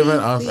Forgiving,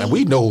 crazy. and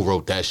we know who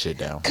wrote that shit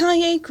down.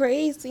 Kanye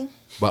crazy.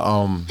 But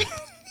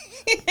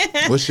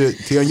what's your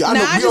Tia? I know I we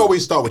just-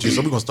 always start with you,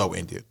 so we're gonna start with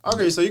India.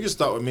 okay, so you can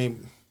start with me.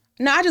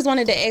 No, I just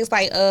wanted to ask,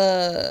 like,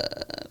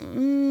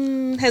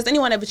 has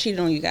anyone ever cheated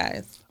on you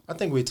guys? I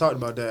think we talked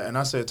about that, and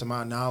I said to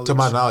my knowledge. To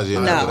my knowledge, yeah,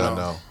 No. not that I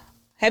know.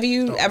 Have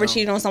you Don't ever know.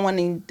 cheated on someone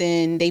and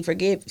then they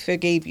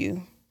forgave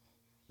you?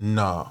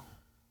 No.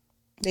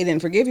 They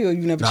didn't forgive you, or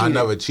you never No, I cheated?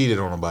 never cheated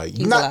on nobody.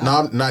 He's Not,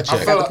 alive. no, not I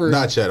yet. feel like-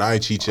 Not yet. I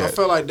ain't cheat I yet.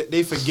 felt like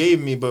they forgave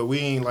me, but we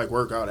ain't like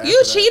work out. After You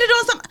that. cheated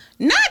on some,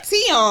 not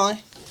Tion,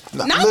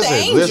 not the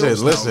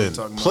angels. listen. No, we're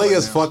talking about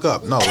Players right now. fuck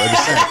up. No, let me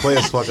say,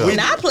 players fuck up.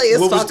 Not players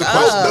What was fuck the up.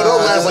 question? No,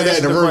 don't laugh like that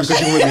in the Answer the room because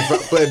you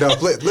question. with me.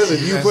 No, listen,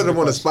 you Answer put the them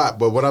on the question. spot.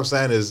 But what I'm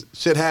saying is,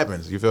 shit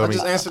happens. You feel I me?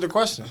 just answered the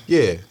question.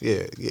 Yeah.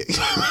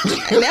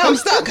 Now I'm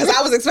stuck because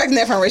I was expecting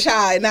that from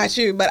Rashad, not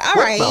you. But all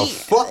What right. the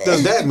fuck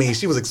does that mean?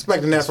 She was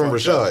expecting that from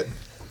Rashad.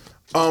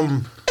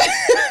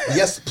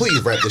 Yes,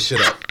 please wrap this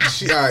shit up.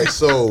 All right,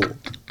 so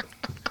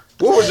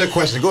what was your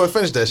question? Go and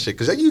finish that shit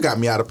because you got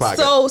me out of pocket.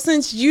 So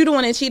since you the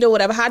one that cheated or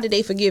whatever, how did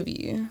they forgive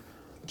you?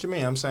 What you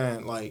mean? I'm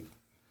saying like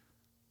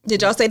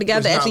Did y'all stay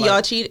together It's after not y'all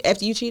like- cheated?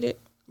 After you cheated?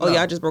 Or No.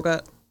 y'all just broke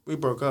up? we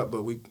broke up,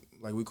 but we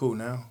cool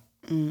now.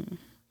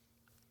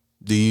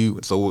 Do you?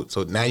 So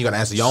now you gotta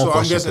answer your own So I'm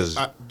question guessing.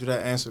 because Did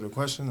that answer the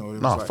question or it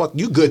was no, like, fuck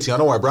you, good Tia.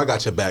 Don't worry, bro. I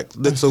got your back.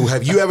 So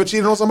have you ever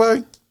cheated on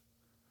somebody?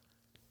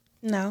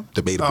 No.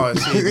 Debatable. Oh,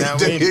 see, now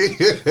we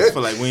ain't, I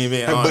feel like we ain't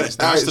being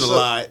honest. I should have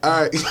lied.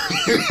 All right,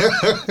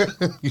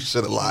 you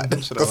should have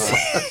lied. Should have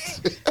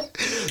lied.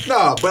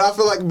 No, but I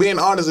feel like being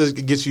honest is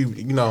gets you.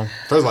 You know,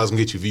 first of all, it's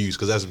gonna get you views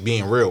because that's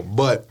being real.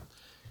 But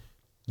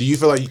do you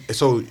feel like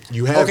so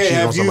you have Okay, cheated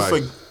on have you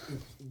somebody?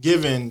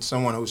 forgiven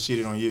someone who's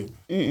cheated on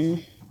you?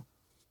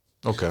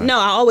 Okay. No,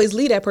 I always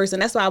leave that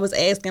person. That's why I was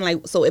asking,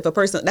 like, so if a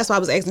person, that's why I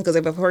was asking, because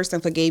if a person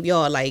forgave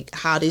y'all, like,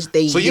 how did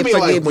they So you mean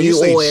like forgive when you you,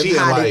 say or if, cheating,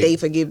 how like, did they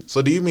forgive?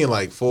 So do you mean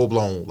like full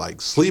blown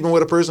like sleeping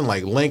with a person,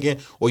 like linking,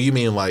 or you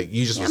mean like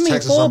you just I was mean,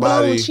 texting full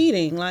somebody? blown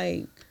cheating,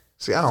 like,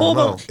 See, I don't full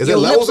know. blown. Is Your it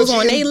lips levels of was on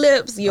their cheating?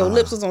 lips, your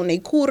lips was on their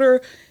cooter,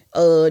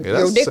 your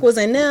that's- dick was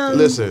in them,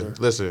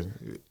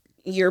 Listen.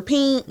 your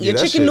pink, your that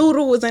chicken shit-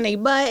 noodle was in their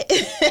butt.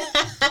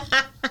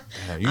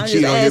 You I'm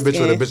cheat just on your bitch with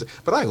a asking.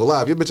 bitch, but I ain't gonna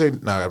lie. If your bitch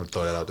ain't, nah, I'm gonna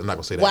throw that out. I'm not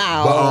gonna say that.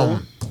 Wow.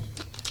 But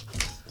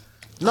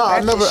no, I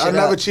Wrap this shit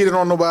never up. cheated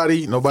on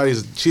nobody.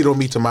 Nobody's cheated on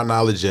me to my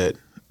knowledge yet.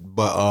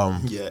 But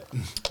Yeah.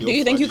 Do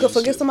you think you could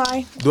forgive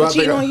somebody do I for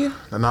cheating think on you?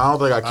 No, I don't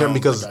think I can don't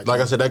because, think I like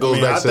I can. said, that goes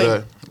I mean, back I to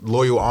think- the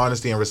loyal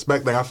honesty and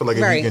respect thing. I feel like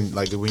if Right. you can,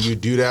 like when you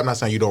do that, I'm not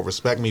saying you don't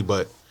respect me,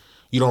 but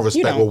you don't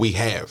respect don't. what we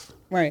have.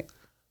 Right.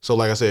 So,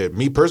 like I said,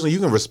 me personally, you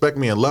can respect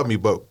me and love me,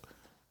 but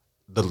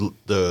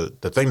the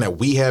thing that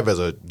we have as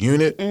a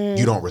unit,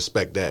 you don't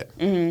respect that.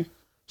 Mm-hmm.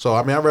 So,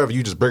 I mean, I'd rather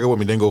you just break up with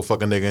me, then go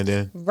fuck a nigga, and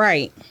then.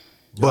 Right.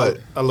 But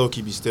I low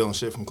key be stealing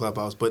shit from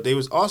Clubhouse, but they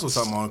was also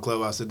talking on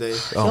Clubhouse today.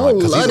 oh my,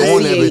 because love he's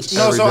on that that bitch.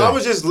 No, every so day. I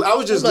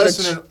was just Love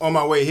listening on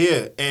my way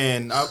here,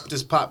 and I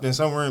just popped in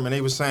some room, and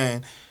they was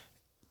saying,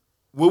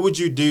 "What would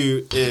you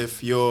do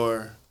if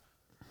your,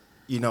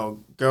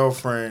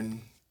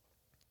 girlfriend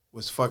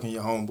was fucking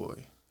your homeboy?"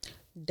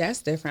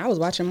 That's different. I was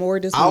watching more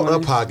this out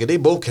morning. of pocket. They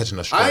both catching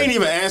a strike. I ain't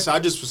even answer. I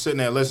just was sitting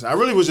there listening. I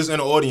really was just in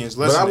the audience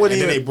But I listening, and wouldn't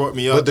then even. they brought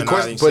me up, But the and I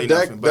question, didn't say but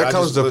nothing. that I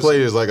comes just to listened.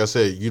 players. Like I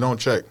said, you don't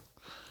check.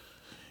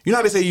 You know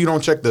how they say you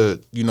don't check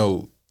the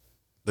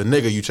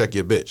nigga, you check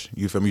your bitch.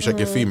 You feel me? You check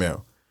your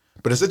female.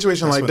 But in a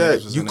situation That's like what that,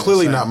 niggas was you in there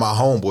clearly saying. not my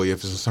homeboy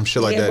if it's some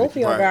shit like yeah, that. both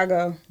of y'all Right. gotta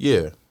go.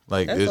 Yeah,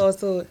 like That's it's, all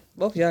to it.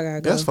 Both of y'all gotta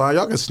go. that's fine.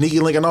 Y'all can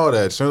sneaky link and all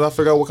that. As soon as I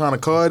figure out what kind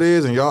of car it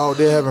is and y'all out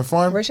there having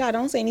fun, Rashad,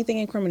 don't say anything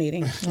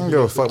incriminating. I don't give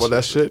a fuck about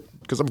that shit.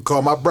 Because I'm gonna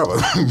call my brother.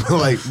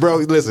 Like, bro,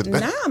 listen.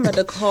 Now I'm about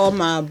to call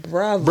my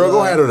brother. Bro,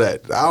 go handle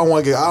that. I don't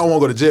want to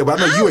go to jail,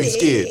 but I know you ain't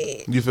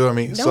scared. You feel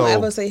me? Don't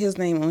ever say his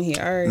name on here.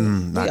 All right. We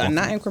are gonna-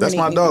 not incriminating.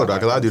 That's my dog, dog,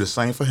 because I do the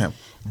same for him.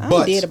 I'm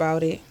But dead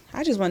about it.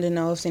 I just wanted to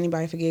know if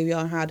anybody forgave y'all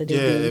and how did they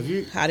Yeah,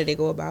 do? How did they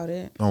go about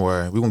it? don't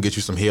worry, we're gonna get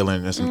you some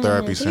healing and some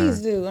therapy Please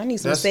soon. do. I need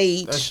some That's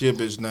sage. That's your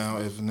bitch now.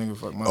 If a nigga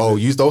fuck my Oh,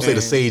 bitch. you don't say the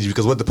And- sage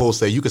because what the post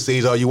say, you can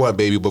sage all you want,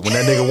 baby, but when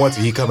that nigga wants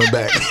it, he coming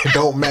back.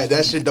 Don't matter.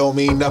 That shit don't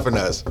mean nothing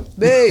to us.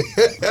 Babe.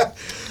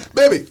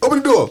 Baby,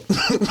 open the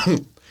door.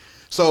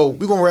 So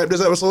we're gonna wrap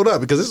this episode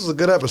up because this was a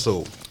good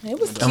episode. It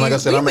was cute. And like I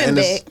said, We've I'm gonna been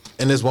end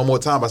back. this one more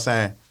time by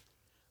saying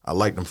I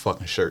like them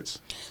fucking shirts.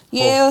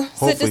 Yeah,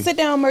 Hopefully- sit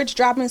down merch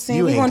dropping soon.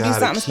 You We're ain't gonna do gotta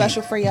something keep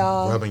special for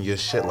y'all. rubbing your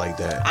shit like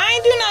that. I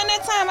ain't do nothing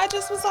that time. I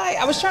just was like,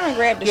 I was trying to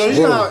grab the Yo, shit.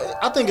 you know,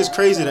 I think it's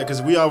crazy that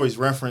because we always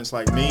reference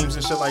like memes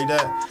and shit like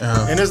that,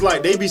 and it's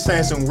like they be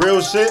saying some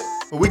real shit,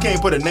 but we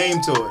can't put a name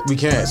to it. We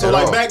can't So at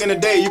like all. back in the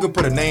day, you could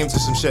put a name to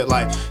some shit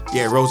like,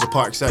 yeah, Rosa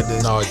Parks said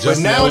this. No, but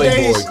Justin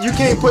nowadays LA Boy. you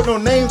can't put no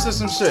names to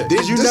some shit.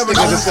 This You this never nigga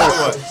get to is say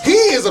obsessed- what. He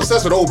is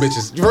obsessed with old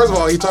bitches. First of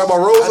all, he talking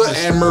about Rosa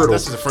and Myrtle.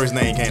 That's just the first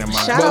name came to mind.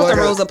 Shout But out like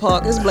to I- Rosa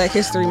Parks. It's Black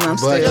History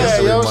Month. Black still.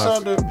 History yo, Month.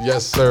 shout out to-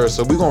 Yes, sir.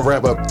 So we're gonna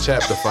wrap up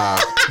chapter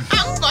 5.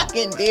 I'm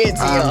fucking dead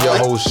to I'm your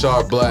y'all. host,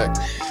 Sharp Black,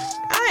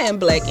 I am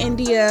Black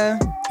India.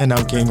 And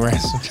I'm King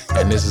Ransom.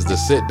 and this is the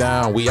sit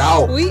down. We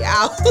out. We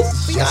out.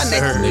 See y'all Yes,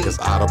 next sir. week. Niggas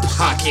out of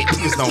pocket.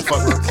 Just don't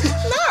fuck with.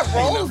 Not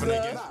Ain't nothing Rosa.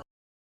 against-